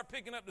 they start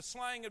picking up the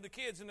slang of the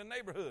kids in the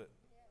neighborhood?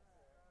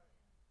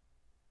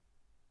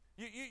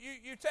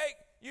 You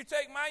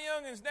take my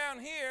youngins down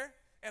here,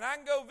 and I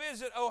can go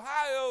visit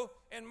Ohio,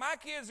 and my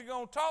kids are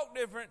going to talk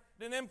different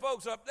than them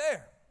folks up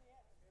there.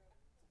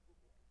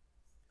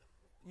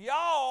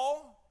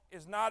 Y'all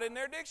is not in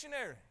their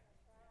dictionary.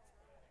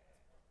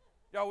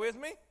 Y'all with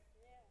me?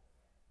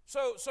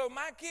 So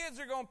my kids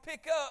are going to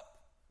pick up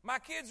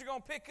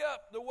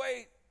the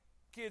way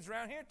Kids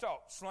around here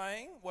talk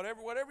slang,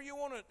 whatever you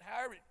want to,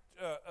 however,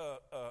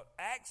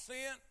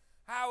 accent,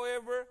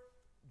 however,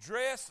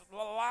 dress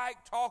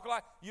like, talk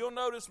like. You'll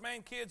notice,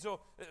 man, kids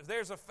will, if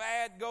there's a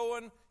fad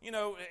going,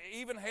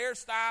 even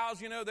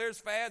hairstyles, there's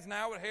fads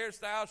now with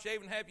hairstyles,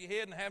 shaving half your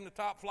head and having the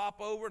top flop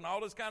over and all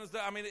this kind of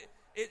stuff. I mean,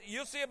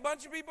 you'll see a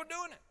bunch of people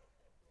doing it.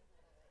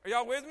 Are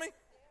y'all with me?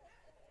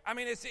 I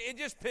mean, it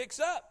just picks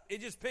up. It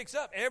just picks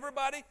up.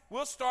 Everybody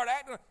will start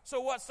acting. So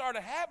what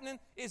started happening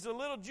is the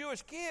little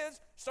Jewish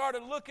kids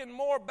started looking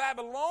more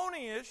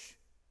Babylonish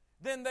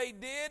than they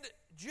did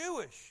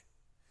Jewish.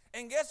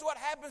 And guess what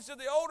happens to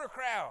the older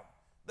crowd?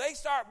 They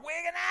start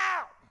wigging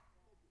out.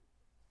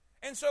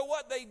 And so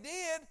what they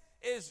did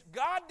is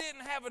God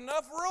didn't have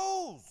enough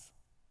rules.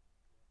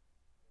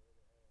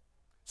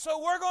 So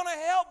we're going to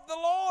help the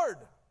Lord.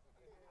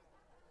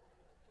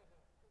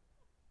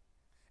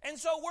 And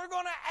so we're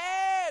going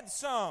to add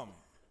some.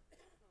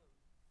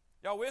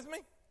 Y'all with me?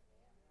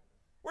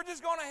 We're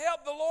just going to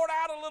help the Lord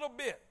out a little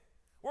bit.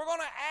 We're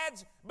going to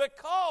add,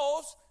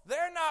 because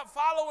they're not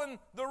following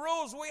the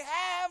rules we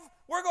have,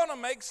 we're going to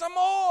make some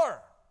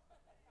more.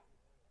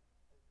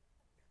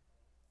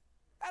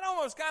 That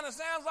almost kind of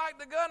sounds like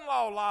the gun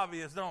law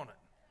lobbyists, don't it?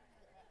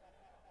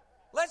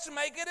 Let's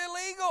make it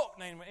illegal.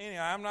 Anyway,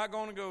 I'm not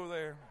going to go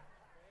there.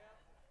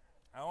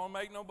 I don't want to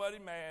make nobody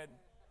mad.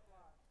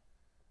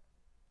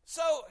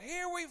 So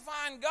here we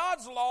find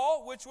God's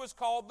law, which was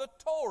called the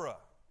Torah.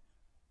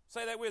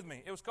 Say that with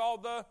me. It was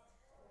called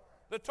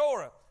the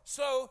Torah.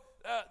 So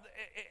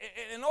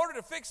in order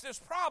to fix this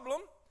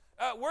problem,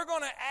 we're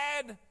going to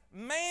add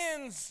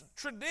man's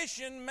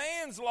tradition,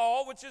 man's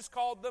law, which is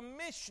called the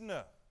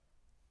Mishnah.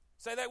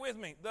 Say that with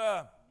me.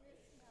 The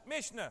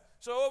Mishnah.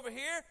 So over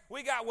here,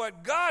 we got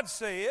what God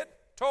said,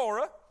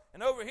 Torah,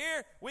 and over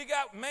here, we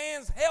got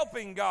man's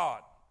helping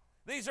God.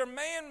 These are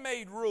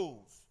man-made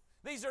rules.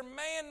 These are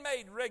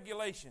man-made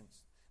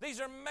regulations. These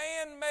are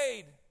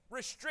man-made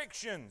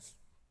restrictions.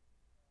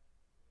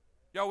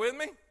 Y'all with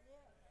me?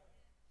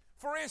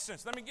 For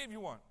instance, let me give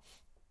you one.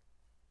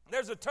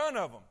 There's a ton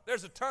of them.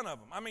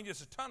 I mean,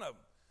 just a ton of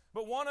them.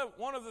 But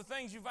one of the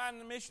things you find in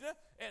the Mishnah,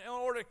 in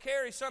order to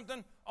carry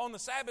something on the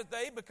Sabbath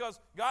day, because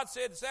God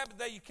said the Sabbath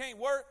day you can't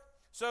work,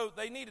 so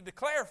they needed to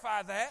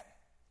clarify that,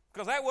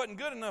 because that wasn't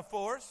good enough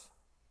for us.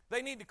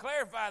 They need to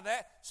clarify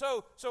that.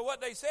 So what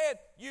they said,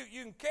 you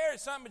can carry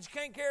something, but you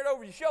can't carry it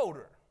over your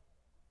shoulder,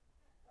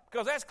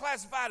 because that's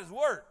classified as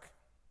work.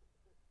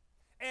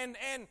 And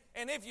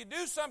if you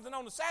do something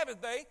on the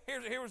Sabbath day,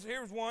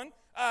 here's one.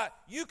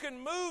 You can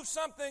move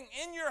something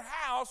in your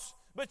house,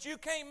 but you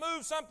can't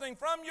move something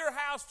from your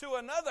house to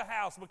another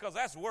house, because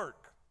that's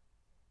work.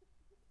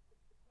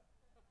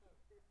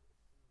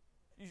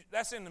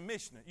 That's in the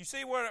Mishnah. You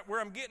see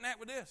where I'm getting at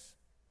with this?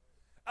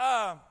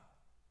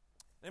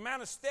 The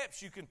amount of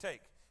steps you can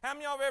take. How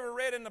many of y'all have ever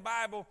read in the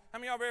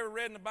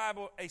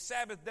Bible? A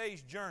Sabbath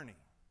day's journey?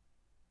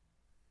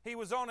 He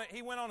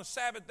went on a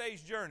Sabbath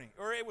day's journey,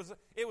 or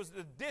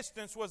the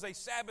distance was a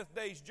Sabbath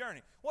day's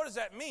journey. What does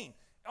that mean?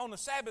 On the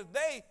Sabbath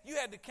day, you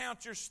had to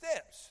count your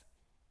steps,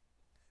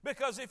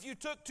 because if you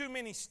took too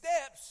many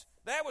steps,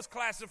 that was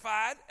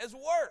classified as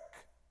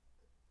work.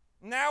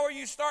 Now are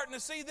you starting to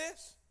see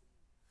this?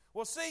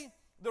 Well, see,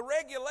 the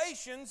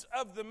regulations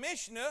of the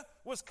Mishnah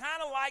was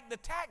kind of like the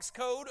tax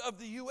code of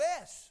the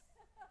U.S.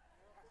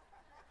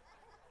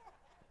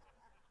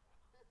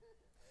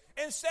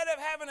 Instead of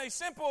having a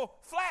simple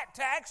flat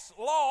tax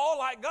law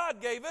like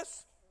God gave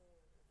us,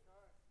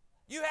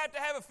 you have to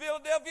have a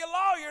Philadelphia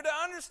lawyer to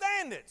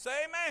understand it. Say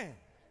amen.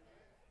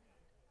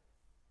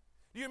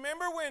 Do you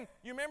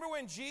remember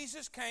when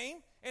Jesus came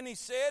and he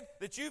said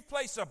that you've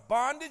placed a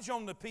bondage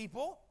on the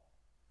people?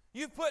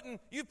 You've putting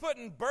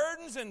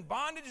burdens and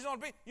bondages on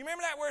people. You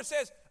remember that where it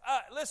says,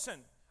 listen,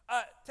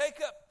 how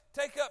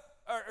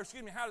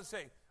does it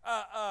say?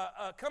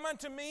 Come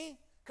unto me,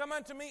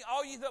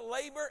 all ye that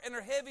labor and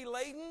are heavy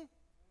laden.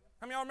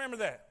 How many of y'all remember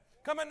that?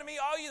 Come unto me,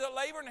 all ye that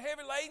labor and are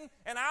heavy laden,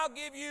 and I'll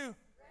give you,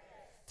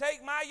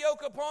 take my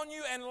yoke upon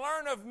you and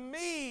learn of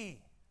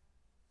me.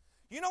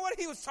 You know what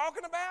he was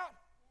talking about?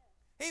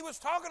 He was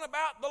talking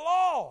about the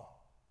law.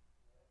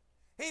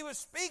 He was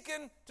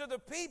speaking to the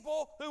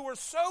people who were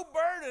so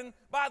burdened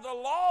by the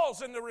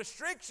laws and the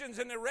restrictions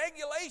and the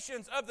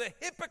regulations of the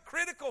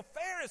hypocritical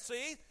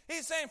Pharisees.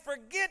 He's saying,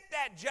 forget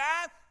that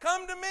jive.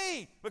 Come to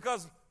me,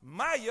 because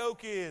my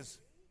yoke is.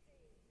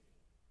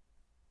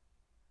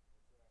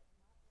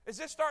 Is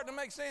this starting to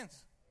make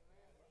sense?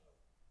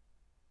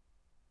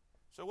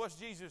 So what's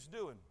Jesus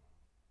doing?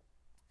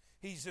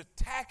 He's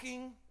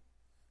attacking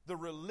the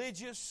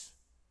religious,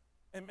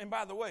 and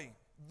by the way,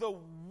 the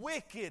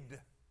wicked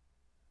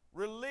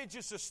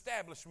religious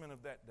establishment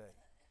of that day.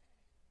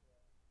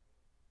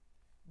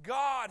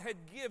 God had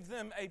given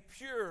them a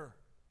pure,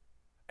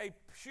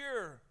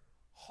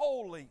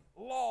 holy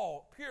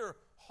law, pure,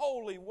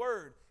 holy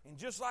word. And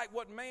just like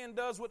what man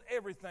does with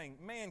everything,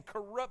 man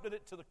corrupted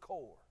it to the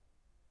core.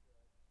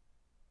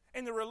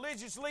 And the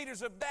religious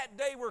leaders of that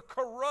day were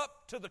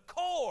corrupt to the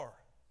core.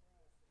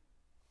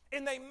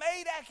 And they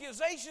made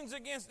accusations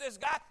against this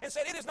guy and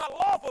said, it is not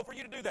lawful for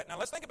you to do that. Now,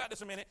 let's think about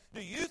this a minute.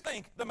 Do you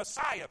think the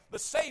Messiah, the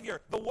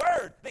Savior, the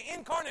Word, the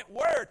incarnate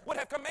Word would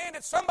have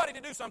commanded somebody to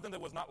do something that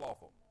was not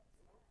lawful?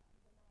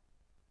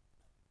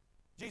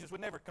 Jesus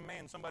would never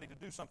command somebody to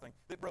do something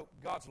that broke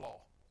God's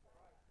law.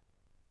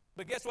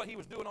 But guess what he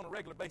was doing on a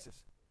regular basis?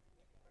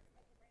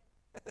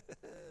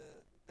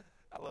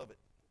 I love it.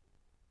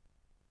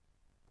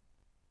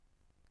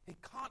 He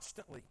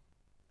constantly,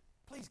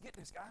 please get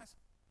this, guys.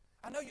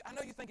 I know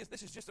you think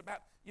this is just about,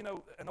 an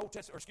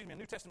a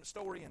New Testament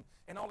story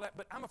and all that,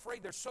 but I'm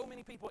afraid there's so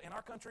many people in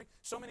our country,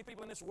 so many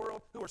people in this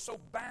world who are so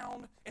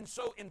bound and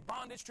so in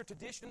bondage to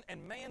tradition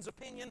and man's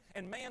opinion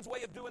and man's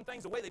way of doing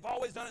things the way they've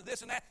always done it,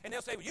 this and that, and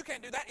they'll say, well, you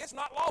can't do that. It's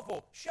not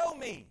lawful. Show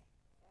me.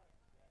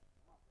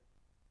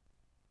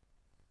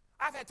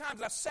 I've had times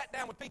that I've sat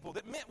down with people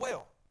that meant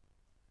well,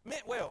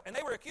 and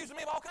they were accusing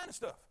me of all kinds of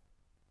stuff.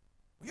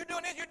 You're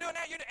doing this, you're doing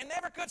that, and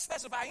never could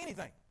specify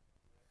anything.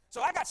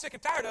 So I got sick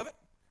and tired of it.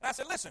 And I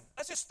said, listen,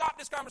 let's just stop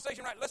this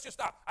conversation right. Let's just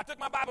stop. I took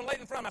my Bible and laid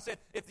it in front of him. I said,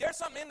 if there's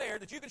something in there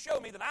that you can show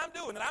me that I'm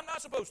doing that I'm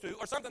not supposed to,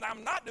 or something that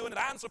I'm not doing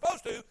that I'm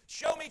supposed to,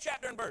 show me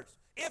chapter and verse.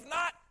 If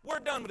not, we're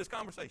done with this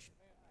conversation.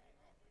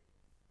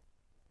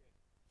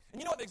 And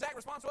you know what the exact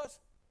response was?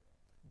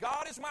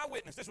 God is my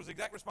witness. This was the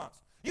exact response.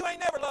 You ain't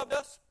never loved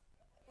us.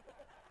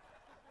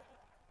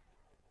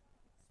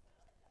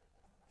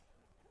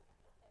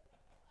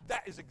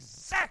 That is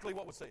exactly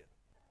what was said.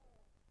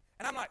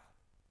 And I'm like,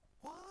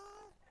 what?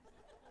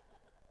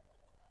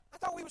 I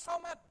thought we were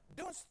talking about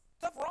doing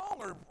stuff wrong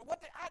or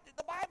what?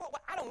 The Bible,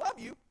 I don't love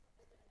you.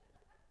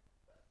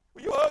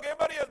 Well, you hug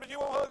everybody else, but you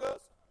won't hug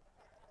us.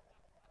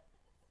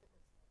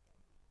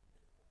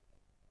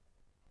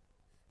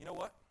 You know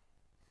what?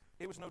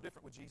 It was no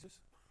different with Jesus.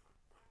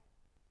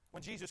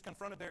 When Jesus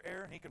confronted their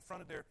error and he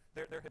confronted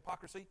their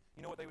hypocrisy,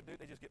 you know what they would do?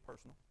 They just get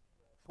personal.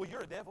 Well,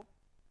 you're a devil.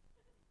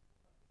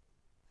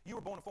 You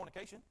were born of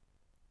fornication.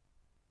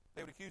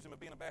 They would accuse him of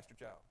being a bastard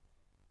child.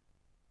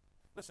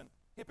 Listen,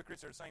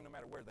 hypocrites are the same no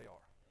matter where they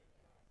are.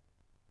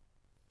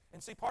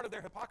 And see, part of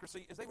their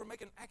hypocrisy is they were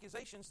making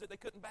accusations that they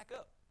couldn't back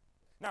up.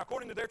 Now,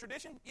 according to their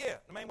tradition, yeah,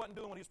 the man wasn't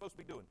doing what he was supposed to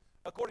be doing.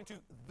 According to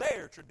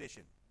their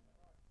tradition.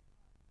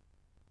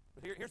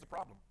 But here's the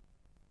problem.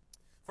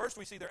 First,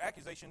 we see their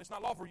accusation. It's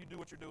not lawful for you to do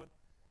what you're doing.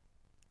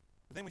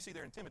 But then we see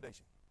their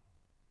intimidation.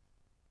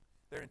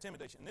 Their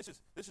intimidation. And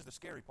this is the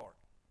scary part.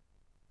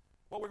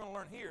 What we're going to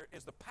learn here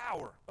is the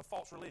power of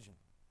false religion.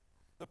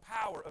 The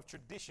power of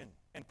tradition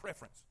and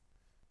preference.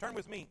 Turn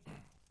with me.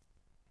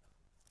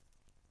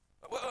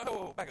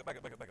 Whoa, back up. I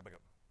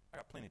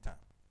got plenty of time.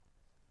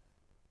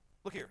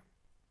 Look here.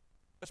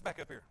 Let's back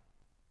up here.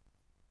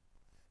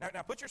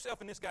 Now put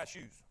yourself in this guy's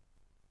shoes.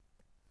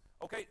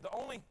 Okay, the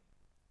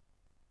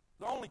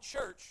only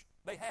church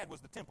they had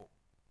was the temple.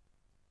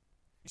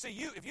 You see,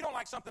 if you don't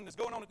like something that's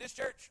going on at this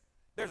church,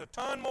 there's a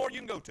ton more you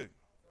can go to.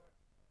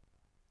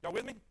 Y'all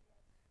with me?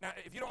 Now,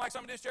 if you don't like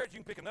something at this church, you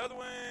can pick another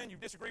one. You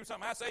disagree with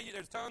something I say,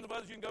 there's tons of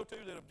others you can go to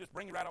that'll just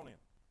bring you right on in.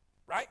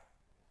 Right?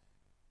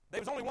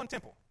 There was only one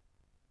temple.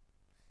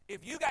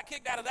 If you got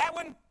kicked out of that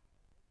one,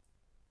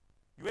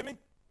 you with me?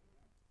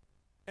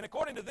 And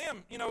according to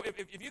them,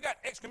 if you got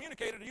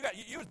excommunicated,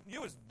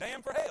 you was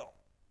damned for hell.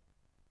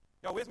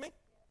 Y'all with me?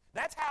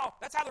 That's how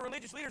the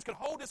religious leaders could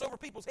hold this over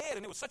people's head,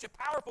 and it was such a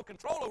powerful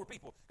control over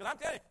people. Because I'm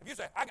telling you, if you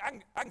say, I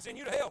can send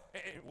you to hell,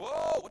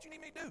 whoa, what you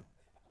need me to do?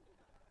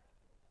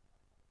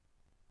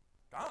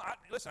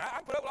 Listen, I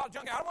can put up with a lot of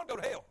junk. I don't want to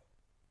go to hell.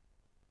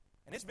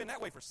 And it's been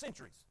that way for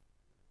centuries.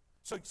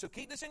 So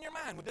keep this in your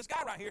mind. With this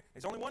guy right here,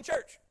 there's only one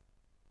church.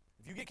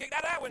 If you get kicked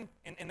out of that one,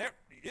 and there,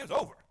 it's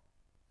over.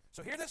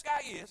 So here this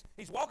guy is.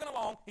 He's walking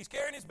along. He's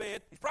carrying his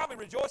bed. He's probably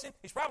rejoicing.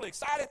 He's probably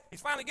excited.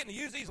 He's finally getting to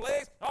use these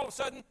legs. And all of a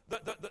sudden,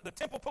 the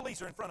temple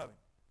police are in front of him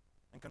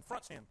and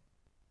confronts him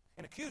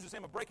and accuses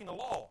him of breaking the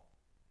law.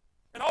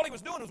 And all he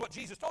was doing was what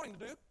Jesus told him to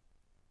do.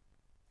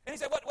 And he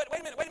said, wait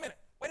a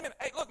minute.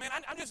 Hey, look, man,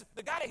 I'm just,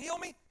 the guy that healed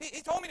me,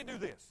 he told me to do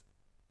this.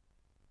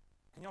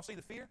 Can y'all see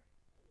the fear?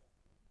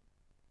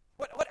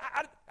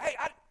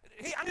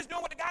 I'm just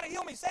doing what the guy that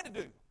healed me said to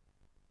do.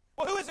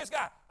 Well, who is this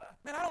guy?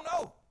 Man, I don't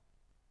know.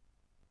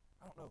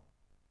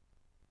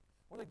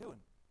 What are they doing?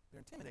 They're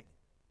intimidating.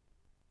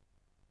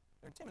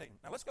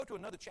 Now, let's go to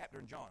another chapter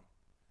in John.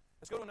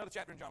 Let's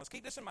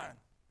keep this in mind.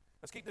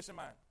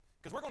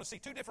 Because we're going to see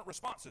two different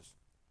responses.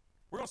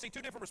 We're going to see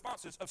two different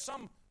responses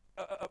of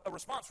a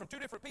response from two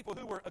different people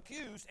who were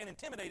accused and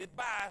intimidated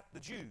by the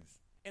Jews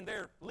in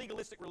their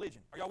legalistic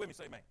religion. Are y'all with me?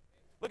 Say amen.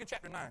 Look at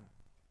chapter 9. I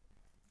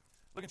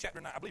believe it's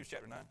chapter 9.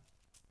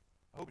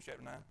 I hope it's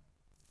chapter 9.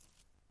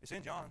 It's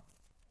in John.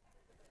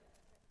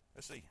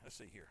 Let's see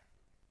here.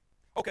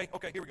 Okay,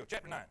 here we go.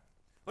 Chapter 9.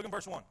 Look in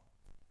verse 1.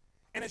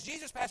 And as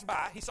Jesus passed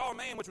by, he saw a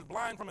man which was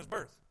blind from his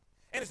birth.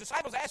 And his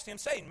disciples asked him,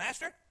 saying,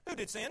 Master, who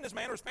did sin, this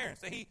man or his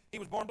parents, that he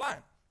was born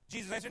blind?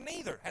 Jesus answered,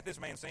 Neither hath this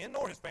man sinned,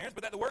 nor his parents,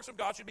 but that the works of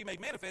God should be made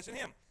manifest in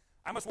him.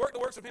 I must work the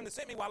works of him that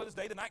sent me while it is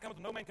day. The night cometh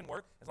when no man can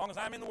work. As long as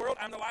I am in the world,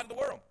 I am the light of the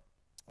world.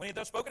 When he had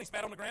thus spoken, he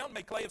spat on the ground,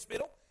 made clay of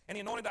spittle, and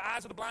he anointed the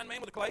eyes of the blind man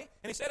with the clay.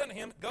 And he said unto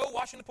him, Go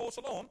wash in the pool of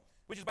Siloam,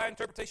 which is by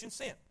interpretation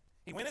sent.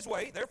 He went his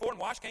way, therefore, and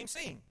washed, came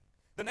seeing.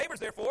 The neighbors,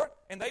 therefore,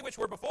 and they which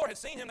were before had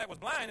seen him that was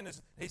blind,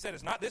 and he said,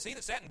 is not this he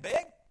that sat and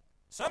begged?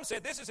 Some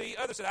said, this is he.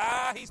 Others said,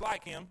 he's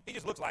like him. He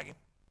just looks like him.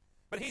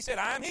 But he said,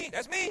 I am he.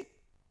 That's me.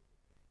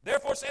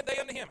 Therefore said they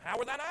unto him, how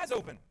were thine eyes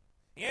open?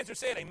 He answered,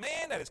 said, a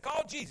man that is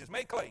called Jesus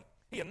made clay.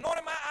 He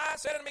anointed my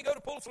eyes, said unto me, go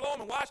to Pool of Siloam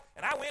and wash.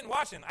 And I went and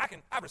washed, and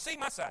I received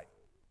my sight.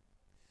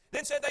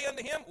 Then said they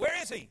unto him, where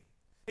is he?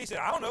 He said,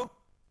 I don't know.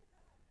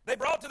 They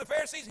brought to the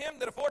Pharisees him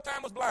that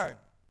aforetime was blind.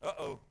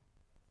 Uh-oh.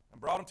 And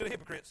brought him to the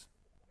hypocrites.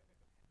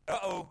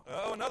 Uh-oh.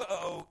 Uh-oh, another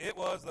uh-oh. It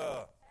was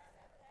the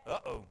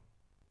uh-oh.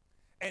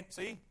 And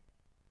see,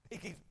 he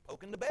keeps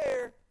poking the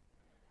bear.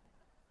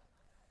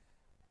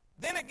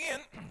 Then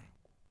again,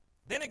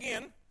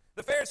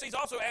 the Pharisees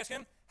also asked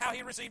him how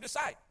he received his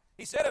sight.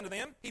 He said unto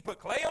them, he put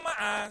clay on my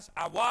eyes,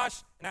 I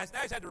washed, and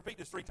now he's had to repeat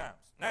this 3 times.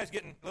 Now he's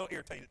getting a little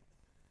irritated.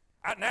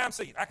 Now I'm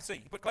seeing. I can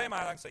see. He put clay on my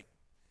eyes, I can see.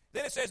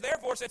 Then it says,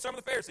 therefore said some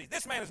of the Pharisees,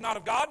 this man is not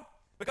of God,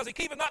 because he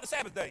keepeth not the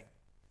Sabbath day.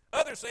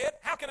 Others said,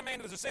 how can a man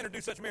that is a sinner do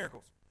such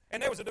miracles?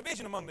 And there was a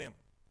division among them.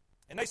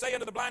 And they say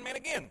unto the blind man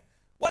again,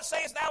 what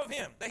sayest thou of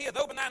him, that he hath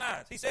opened thine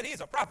eyes? He said, he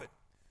is a prophet.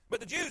 But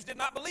the Jews did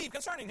not believe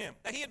concerning him,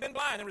 that he had been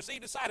blind and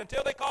received his sight,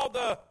 until they called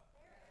the...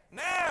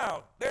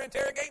 Now, they're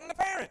interrogating the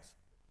parents.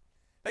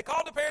 They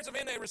called the parents of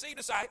him that had received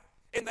his sight,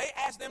 and they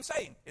asked them,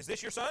 saying, is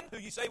this your son, who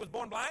you say was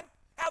born blind?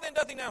 How then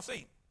doth he now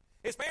see?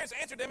 His parents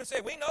answered them and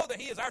said, we know that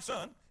he is our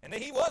son, and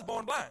that he was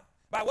born blind.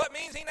 By what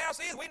means he now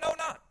seeth, we know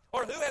not.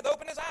 Or who hath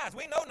opened his eyes,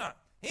 we know not.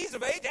 He's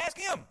of age, ask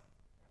him.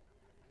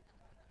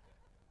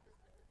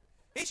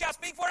 He shall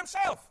speak for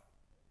himself.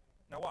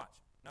 Now watch.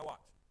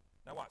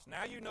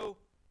 Now you know,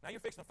 now you're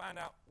fixing to find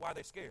out why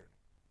they're scared.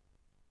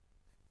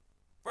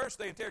 First,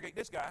 they interrogate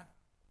this guy,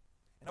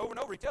 and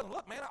over he tells them,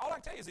 look, man, all I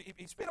can tell you is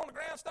he spit on the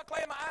ground, stuck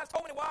clay in my eyes,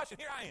 told me to wash, and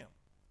here I am.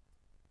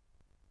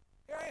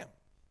 Here I am.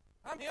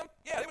 I'm him.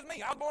 Yeah, it was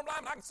me. I was born blind,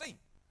 and I can see.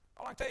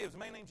 All I can tell you is a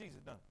man named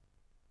Jesus done it.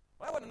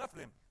 Well, that wasn't enough for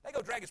them. They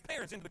go drag his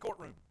parents into the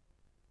courtroom.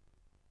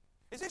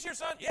 Is this your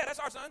son? Yeah, that's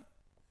our son.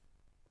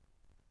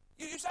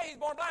 You say he's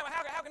born blind, but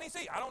how can he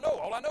see? I don't know.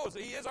 All I know is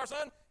that he is our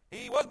son.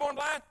 He was born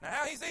blind. Now,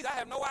 how he sees, I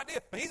have no idea.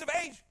 But he's of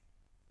age.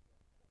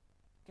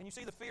 Can you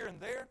see the fear in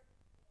their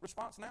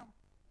response now?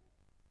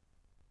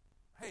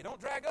 Hey, don't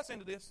drag us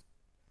into this.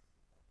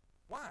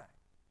 Why?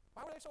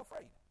 Why were they so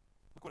afraid?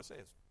 Look what it says.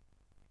 It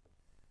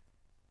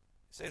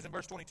says in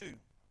verse 22,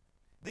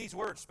 these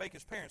words spake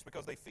his parents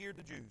because they feared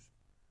the Jews.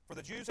 For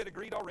the Jews had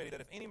agreed already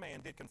that if any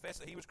man did confess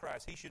that he was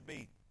Christ, he should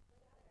be.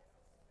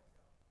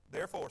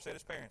 Therefore, said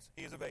his parents,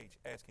 he is of age,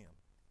 ask him.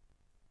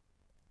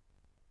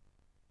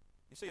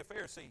 You see, a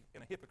Pharisee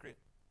and a hypocrite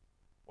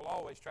will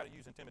always try to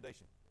use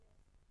intimidation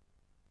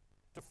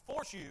to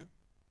force you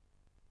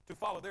to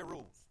follow their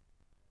rules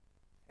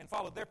and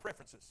follow their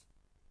preferences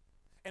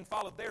and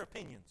follow their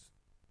opinions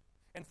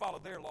and follow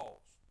their laws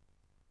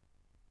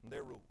and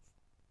their rules.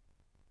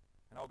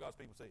 And all God's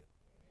people say it.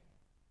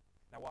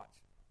 Now watch.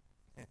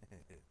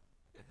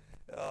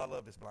 Oh, I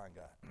love this blind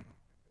guy.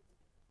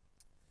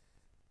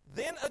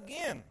 Then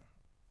again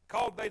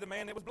called they the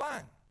man that was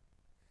blind,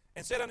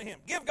 and said unto him,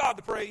 give God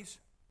the praise.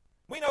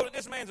 We know that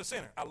this man's a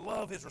sinner. I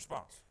love his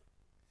response.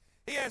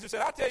 He answered and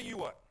said, I'll tell you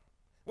what.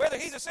 Whether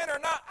he's a sinner or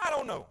not, I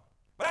don't know.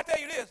 But I tell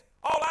you this,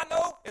 all I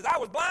know is I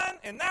was blind,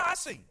 and now I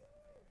see.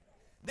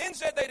 Then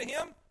said they to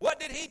him, what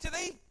did he to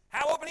thee?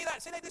 How opened he thy?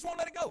 See, they just won't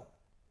let it go.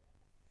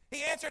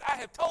 He answered, I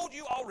have told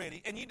you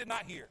already, and ye did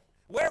not hear.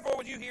 Wherefore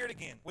would you hear it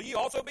again? Will you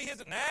also be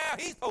his? Now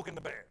he's poking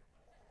the bear.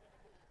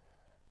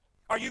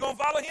 Are you going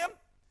to follow him?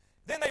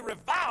 Then they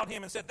reviled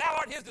him and said, thou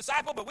art his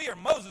disciple, but we are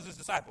Moses'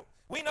 disciple.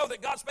 We know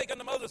that God spake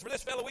unto Moses, for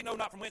this fellow we know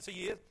not from whence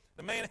he is.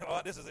 The man,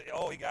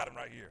 he got him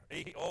right here.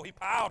 He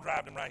pile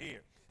drived him right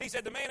here. He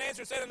said, the man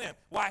answered and said unto them,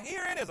 why,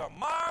 herein is a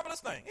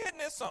marvelous thing. Isn't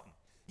this something?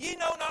 Ye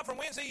know not from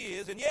whence he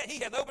is, and yet he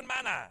hath opened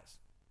mine eyes.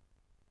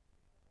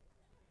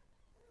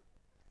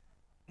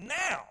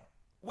 Now,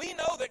 we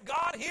know that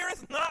God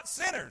heareth not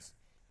sinners.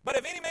 But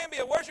if any man be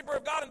a worshiper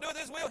of God and doeth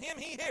his will, him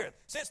he heareth.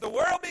 Since the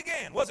world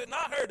began, was it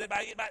not heard that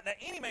by that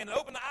any man that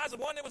opened the eyes of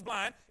one that was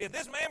blind, if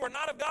this man were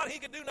not of God, he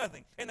could do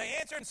nothing? And they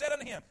answered and said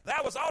unto him,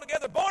 thou wast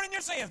altogether born in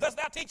your sins, dost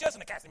thou teach us?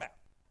 And they cast him out.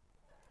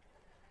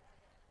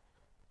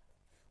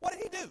 What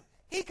did he do?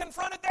 He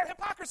confronted their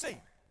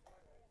hypocrisy.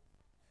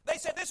 They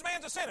said, this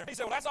man's a sinner. He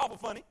said, well, that's awful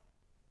funny.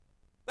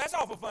 That's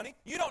awful funny.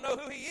 You don't know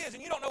who he is,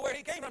 and you don't know where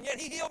he came from, yet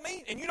he healed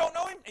me, and you don't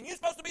know him, and you're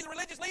supposed to be the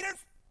religious leaders?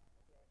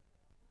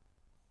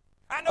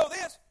 I know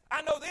this.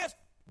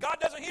 God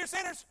doesn't hear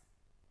sinners.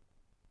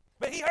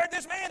 But he heard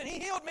this man and he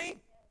healed me.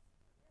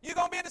 You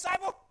going to be a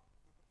disciple?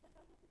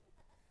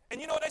 And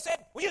you know what they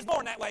said? Well, you was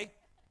born that way.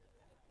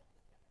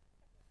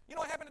 You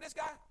know what happened to this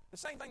guy? The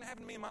same thing that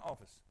happened to me in my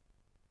office.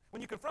 When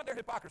you confront their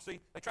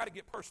hypocrisy, they try to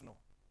get personal.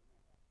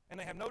 And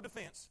they have no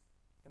defense.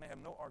 And they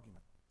have no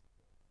argument.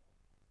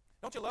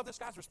 Don't you love this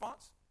guy's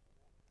response?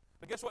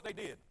 But guess what they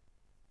did?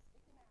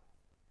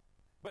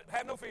 But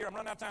have no fear. I'm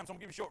running out of time, so I'm going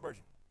to give you a short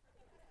version.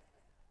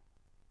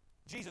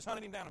 Jesus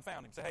hunted him down and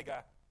found him. Said, hey,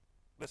 guy,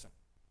 listen,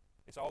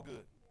 it's all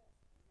good.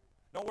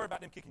 Don't worry about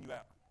them kicking you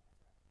out.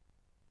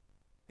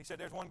 He said,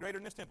 there's one greater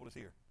than this temple is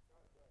here.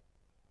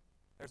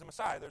 There's a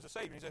Messiah. There's a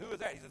Savior. He said, who is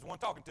that? He says, the one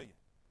talking to you.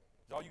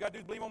 So all you got to do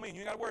is believe on me, and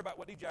you ain't got to worry about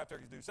what these jive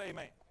turkeys do. Say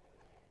amen.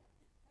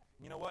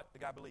 You know what? The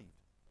guy believed.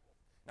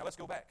 Now let's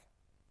go back.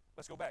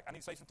 Let's go back. I need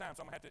to say some time,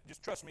 so I'm going to have to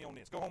just trust me on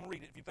this. Go home and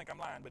read it if you think I'm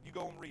lying, but you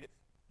go home and read it.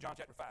 John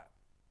chapter 5.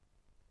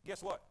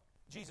 Guess what?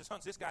 Jesus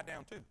hunts this guy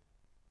down too.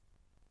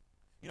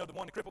 You know the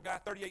one, the crippled guy,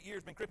 38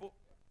 years, been crippled?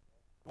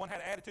 The one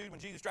had an attitude when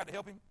Jesus tried to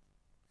help him?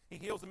 He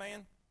heals the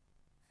man,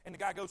 and the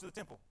guy goes to the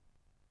temple.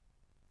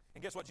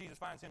 And guess what? Jesus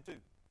finds him too.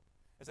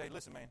 And say, hey,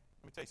 listen, man,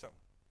 let me tell you something.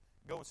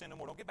 Go and sin no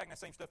more. Don't get back in that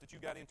same stuff that you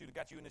got into that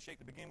got you in this shape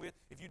to begin with.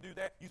 If you do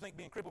that, you think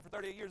being crippled for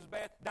 38 years is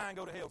bad? Die and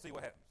go to hell, see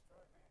what happens.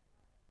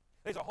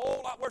 There's a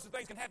whole lot worse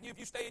things can happen to you if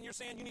you stay in your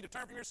sin. You need to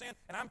turn from your sin.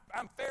 And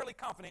I'm fairly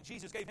confident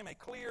Jesus gave him a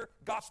clear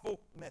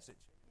gospel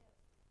message.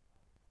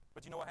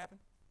 But you know what happened?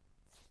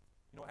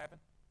 You know what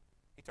happened?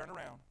 He turned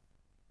around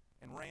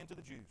and ran to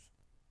the Jews.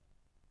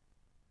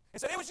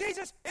 And said, it was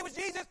Jesus. It was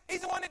Jesus.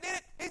 He's the one that did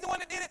it. He's the one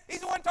that did it.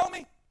 He's the one that told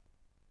me.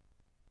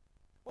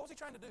 What was he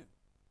trying to do?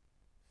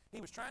 He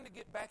was trying to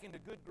get back into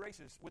good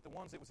graces with the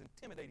ones that was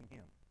intimidating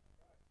him.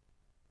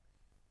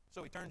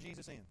 So he turned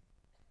Jesus in.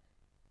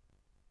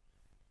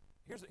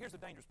 Here's the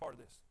dangerous part of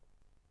this.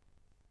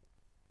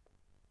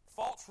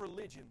 False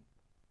religion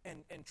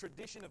and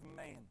tradition of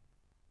man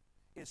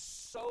is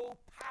so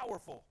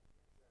powerful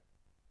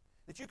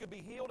that you could be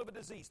healed of a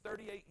disease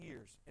 38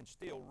 years and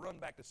still run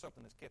back to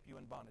something that's kept you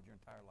in bondage your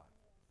entire life.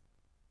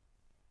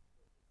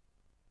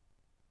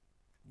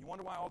 You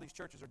wonder why all these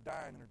churches are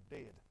dying and are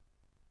dead.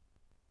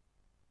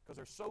 Because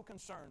they're so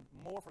concerned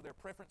more for their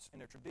preference and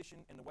their tradition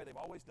and the way they've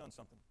always done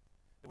something,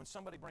 that when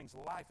somebody brings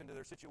life into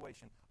their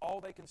situation,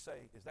 all they can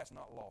say is that's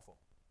not lawful.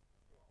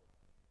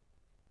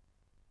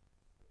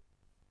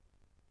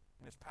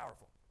 And it's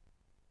powerful.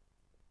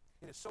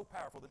 It is so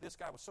powerful that this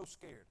guy was so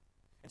scared.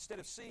 Instead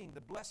of seeing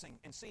the blessing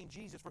and seeing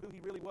Jesus for who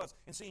he really was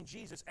and seeing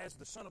Jesus as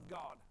the Son of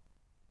God,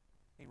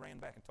 he ran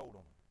back and told on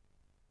them.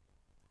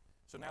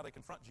 So now they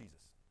confront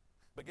Jesus.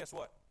 But guess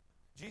what?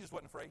 Jesus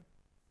wasn't afraid.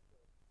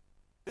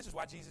 This is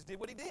why Jesus did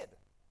what he did.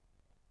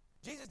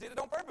 Jesus did it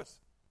on purpose.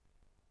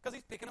 Because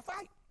he's picking a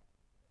fight.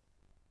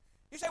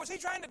 You say, was he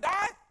trying to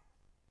die?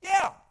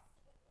 Yeah.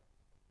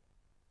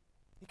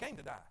 He came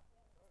to die.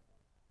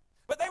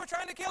 But they were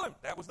trying to kill him.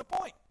 That was the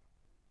point.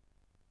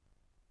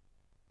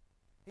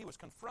 He was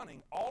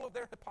confronting all of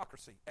their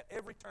hypocrisy at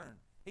every turn.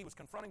 He was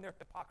confronting their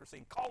hypocrisy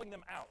and calling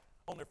them out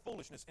on their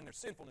foolishness and their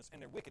sinfulness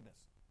and their wickedness.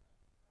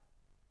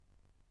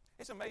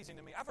 It's amazing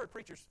to me. I've heard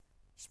preachers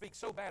speak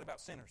so bad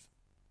about sinners.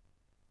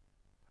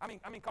 I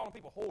mean calling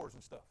people whores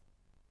and stuff.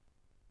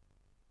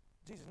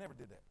 Jesus never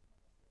did that.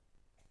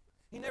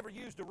 He never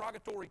used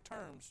derogatory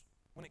terms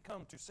when it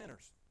comes to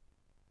sinners.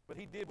 But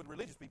he did with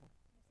religious people.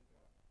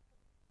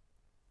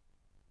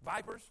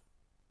 Vipers.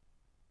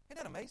 Isn't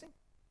that amazing?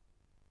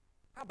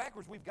 How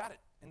backwards we've got it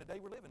in the day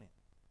we're living in.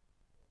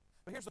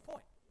 But here's the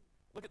point.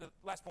 Look at the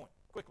last point,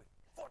 quickly.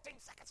 14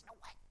 seconds, no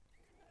way.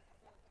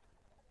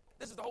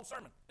 This is the whole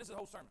sermon. This is the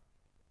whole sermon.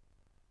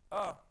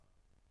 I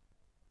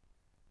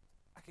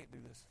can't do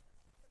this.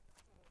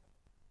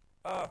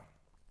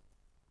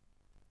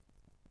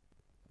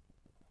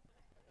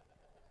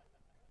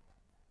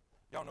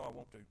 Y'all know I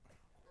want to.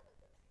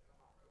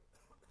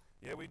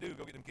 Yeah, we do.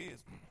 Go get them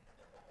kids.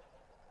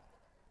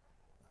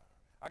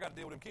 I got to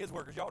deal with them kids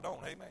workers. Y'all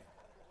don't. Amen.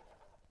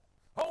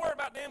 Don't worry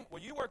about them.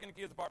 Well, you work in the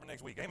kids department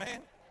next week.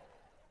 Amen.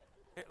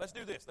 Here, let's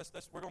do this.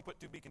 We're going to put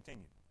to be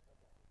continued.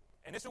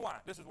 And this is why.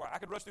 This is why. I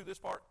could rush through this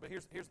part, but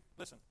here's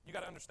listen. You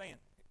got to understand.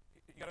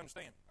 You got to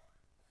understand.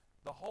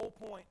 The whole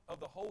point of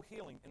the whole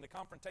healing and the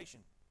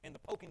confrontation and the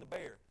poking the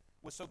bear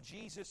was so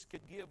Jesus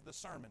could give the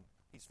sermon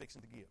he's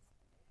fixing to give.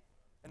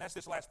 And that's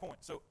this last point.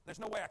 So there's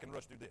no way I can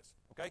rush through this,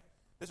 okay?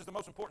 This is the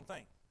most important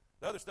thing.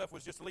 The other stuff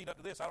was just to lead up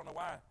to this. I don't know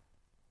why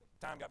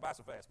time got by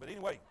so fast. But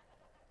anyway.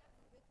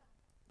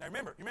 Now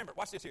remember,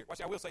 watch this here.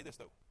 I will say this,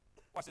 though.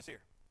 Watch this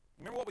here.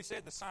 Remember what we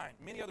said, the sign.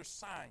 Many other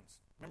signs.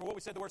 Remember what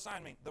we said the word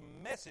sign means. The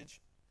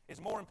message is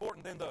more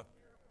important than the...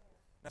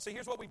 Now see,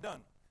 here's what we've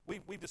done.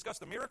 We've discussed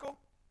the miracle,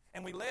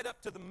 and we led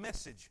up to the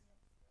message.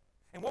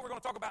 And what we're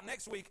going to talk about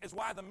next week is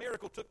why the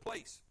miracle took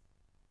place.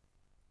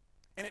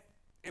 And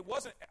it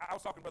wasn't... I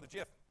was talking to Brother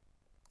Jeff.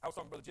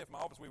 In my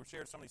office. We were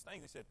sharing some of these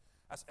things. He said,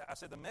 I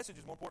said, the message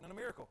is more important than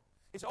the miracle.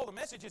 He said, the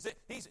message is that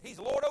he's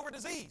Lord over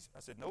disease. I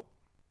said, nope.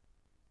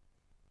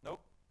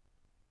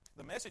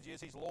 The message is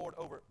he's Lord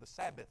over the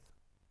Sabbath.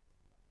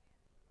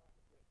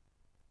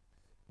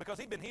 Because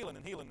he'd been healing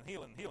and healing and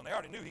healing and healing. They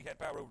already knew he had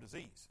power over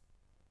disease.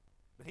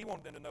 But he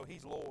wanted them to know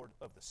he's Lord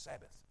of the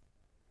Sabbath.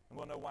 And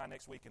we'll know why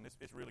next week, and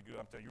it's really good.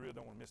 I'm telling you, you really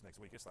don't want to miss next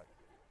week. It's like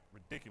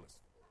ridiculous.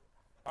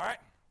 All right?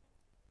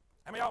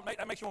 How many of y'all,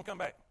 that makes you want to come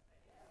back?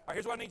 All right,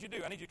 here's what I need you to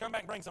do. I need you to come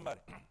back and bring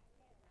somebody.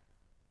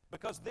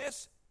 Because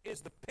this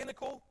is the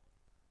pinnacle.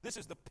 This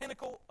is the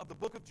pinnacle of the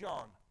book of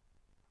John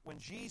when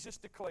Jesus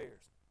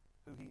declares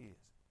who he is.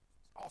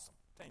 It's awesome.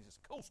 I'm telling you, it's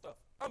cool stuff.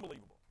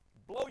 Unbelievable.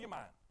 Blow your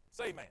mind.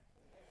 Say amen.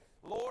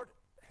 Lord,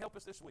 help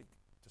us this week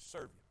to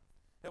serve you.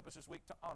 Help us this week to honor